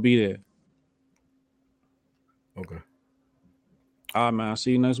 We're gonna be there. Okay. All right, man. I'll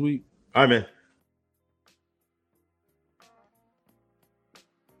see you next week. All right, man.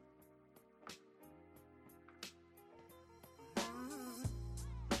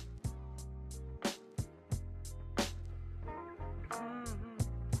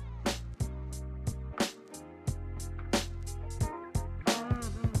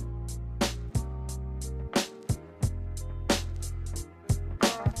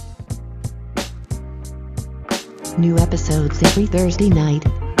 New episodes every Thursday night.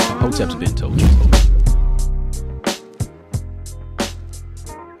 Hotep's been told you.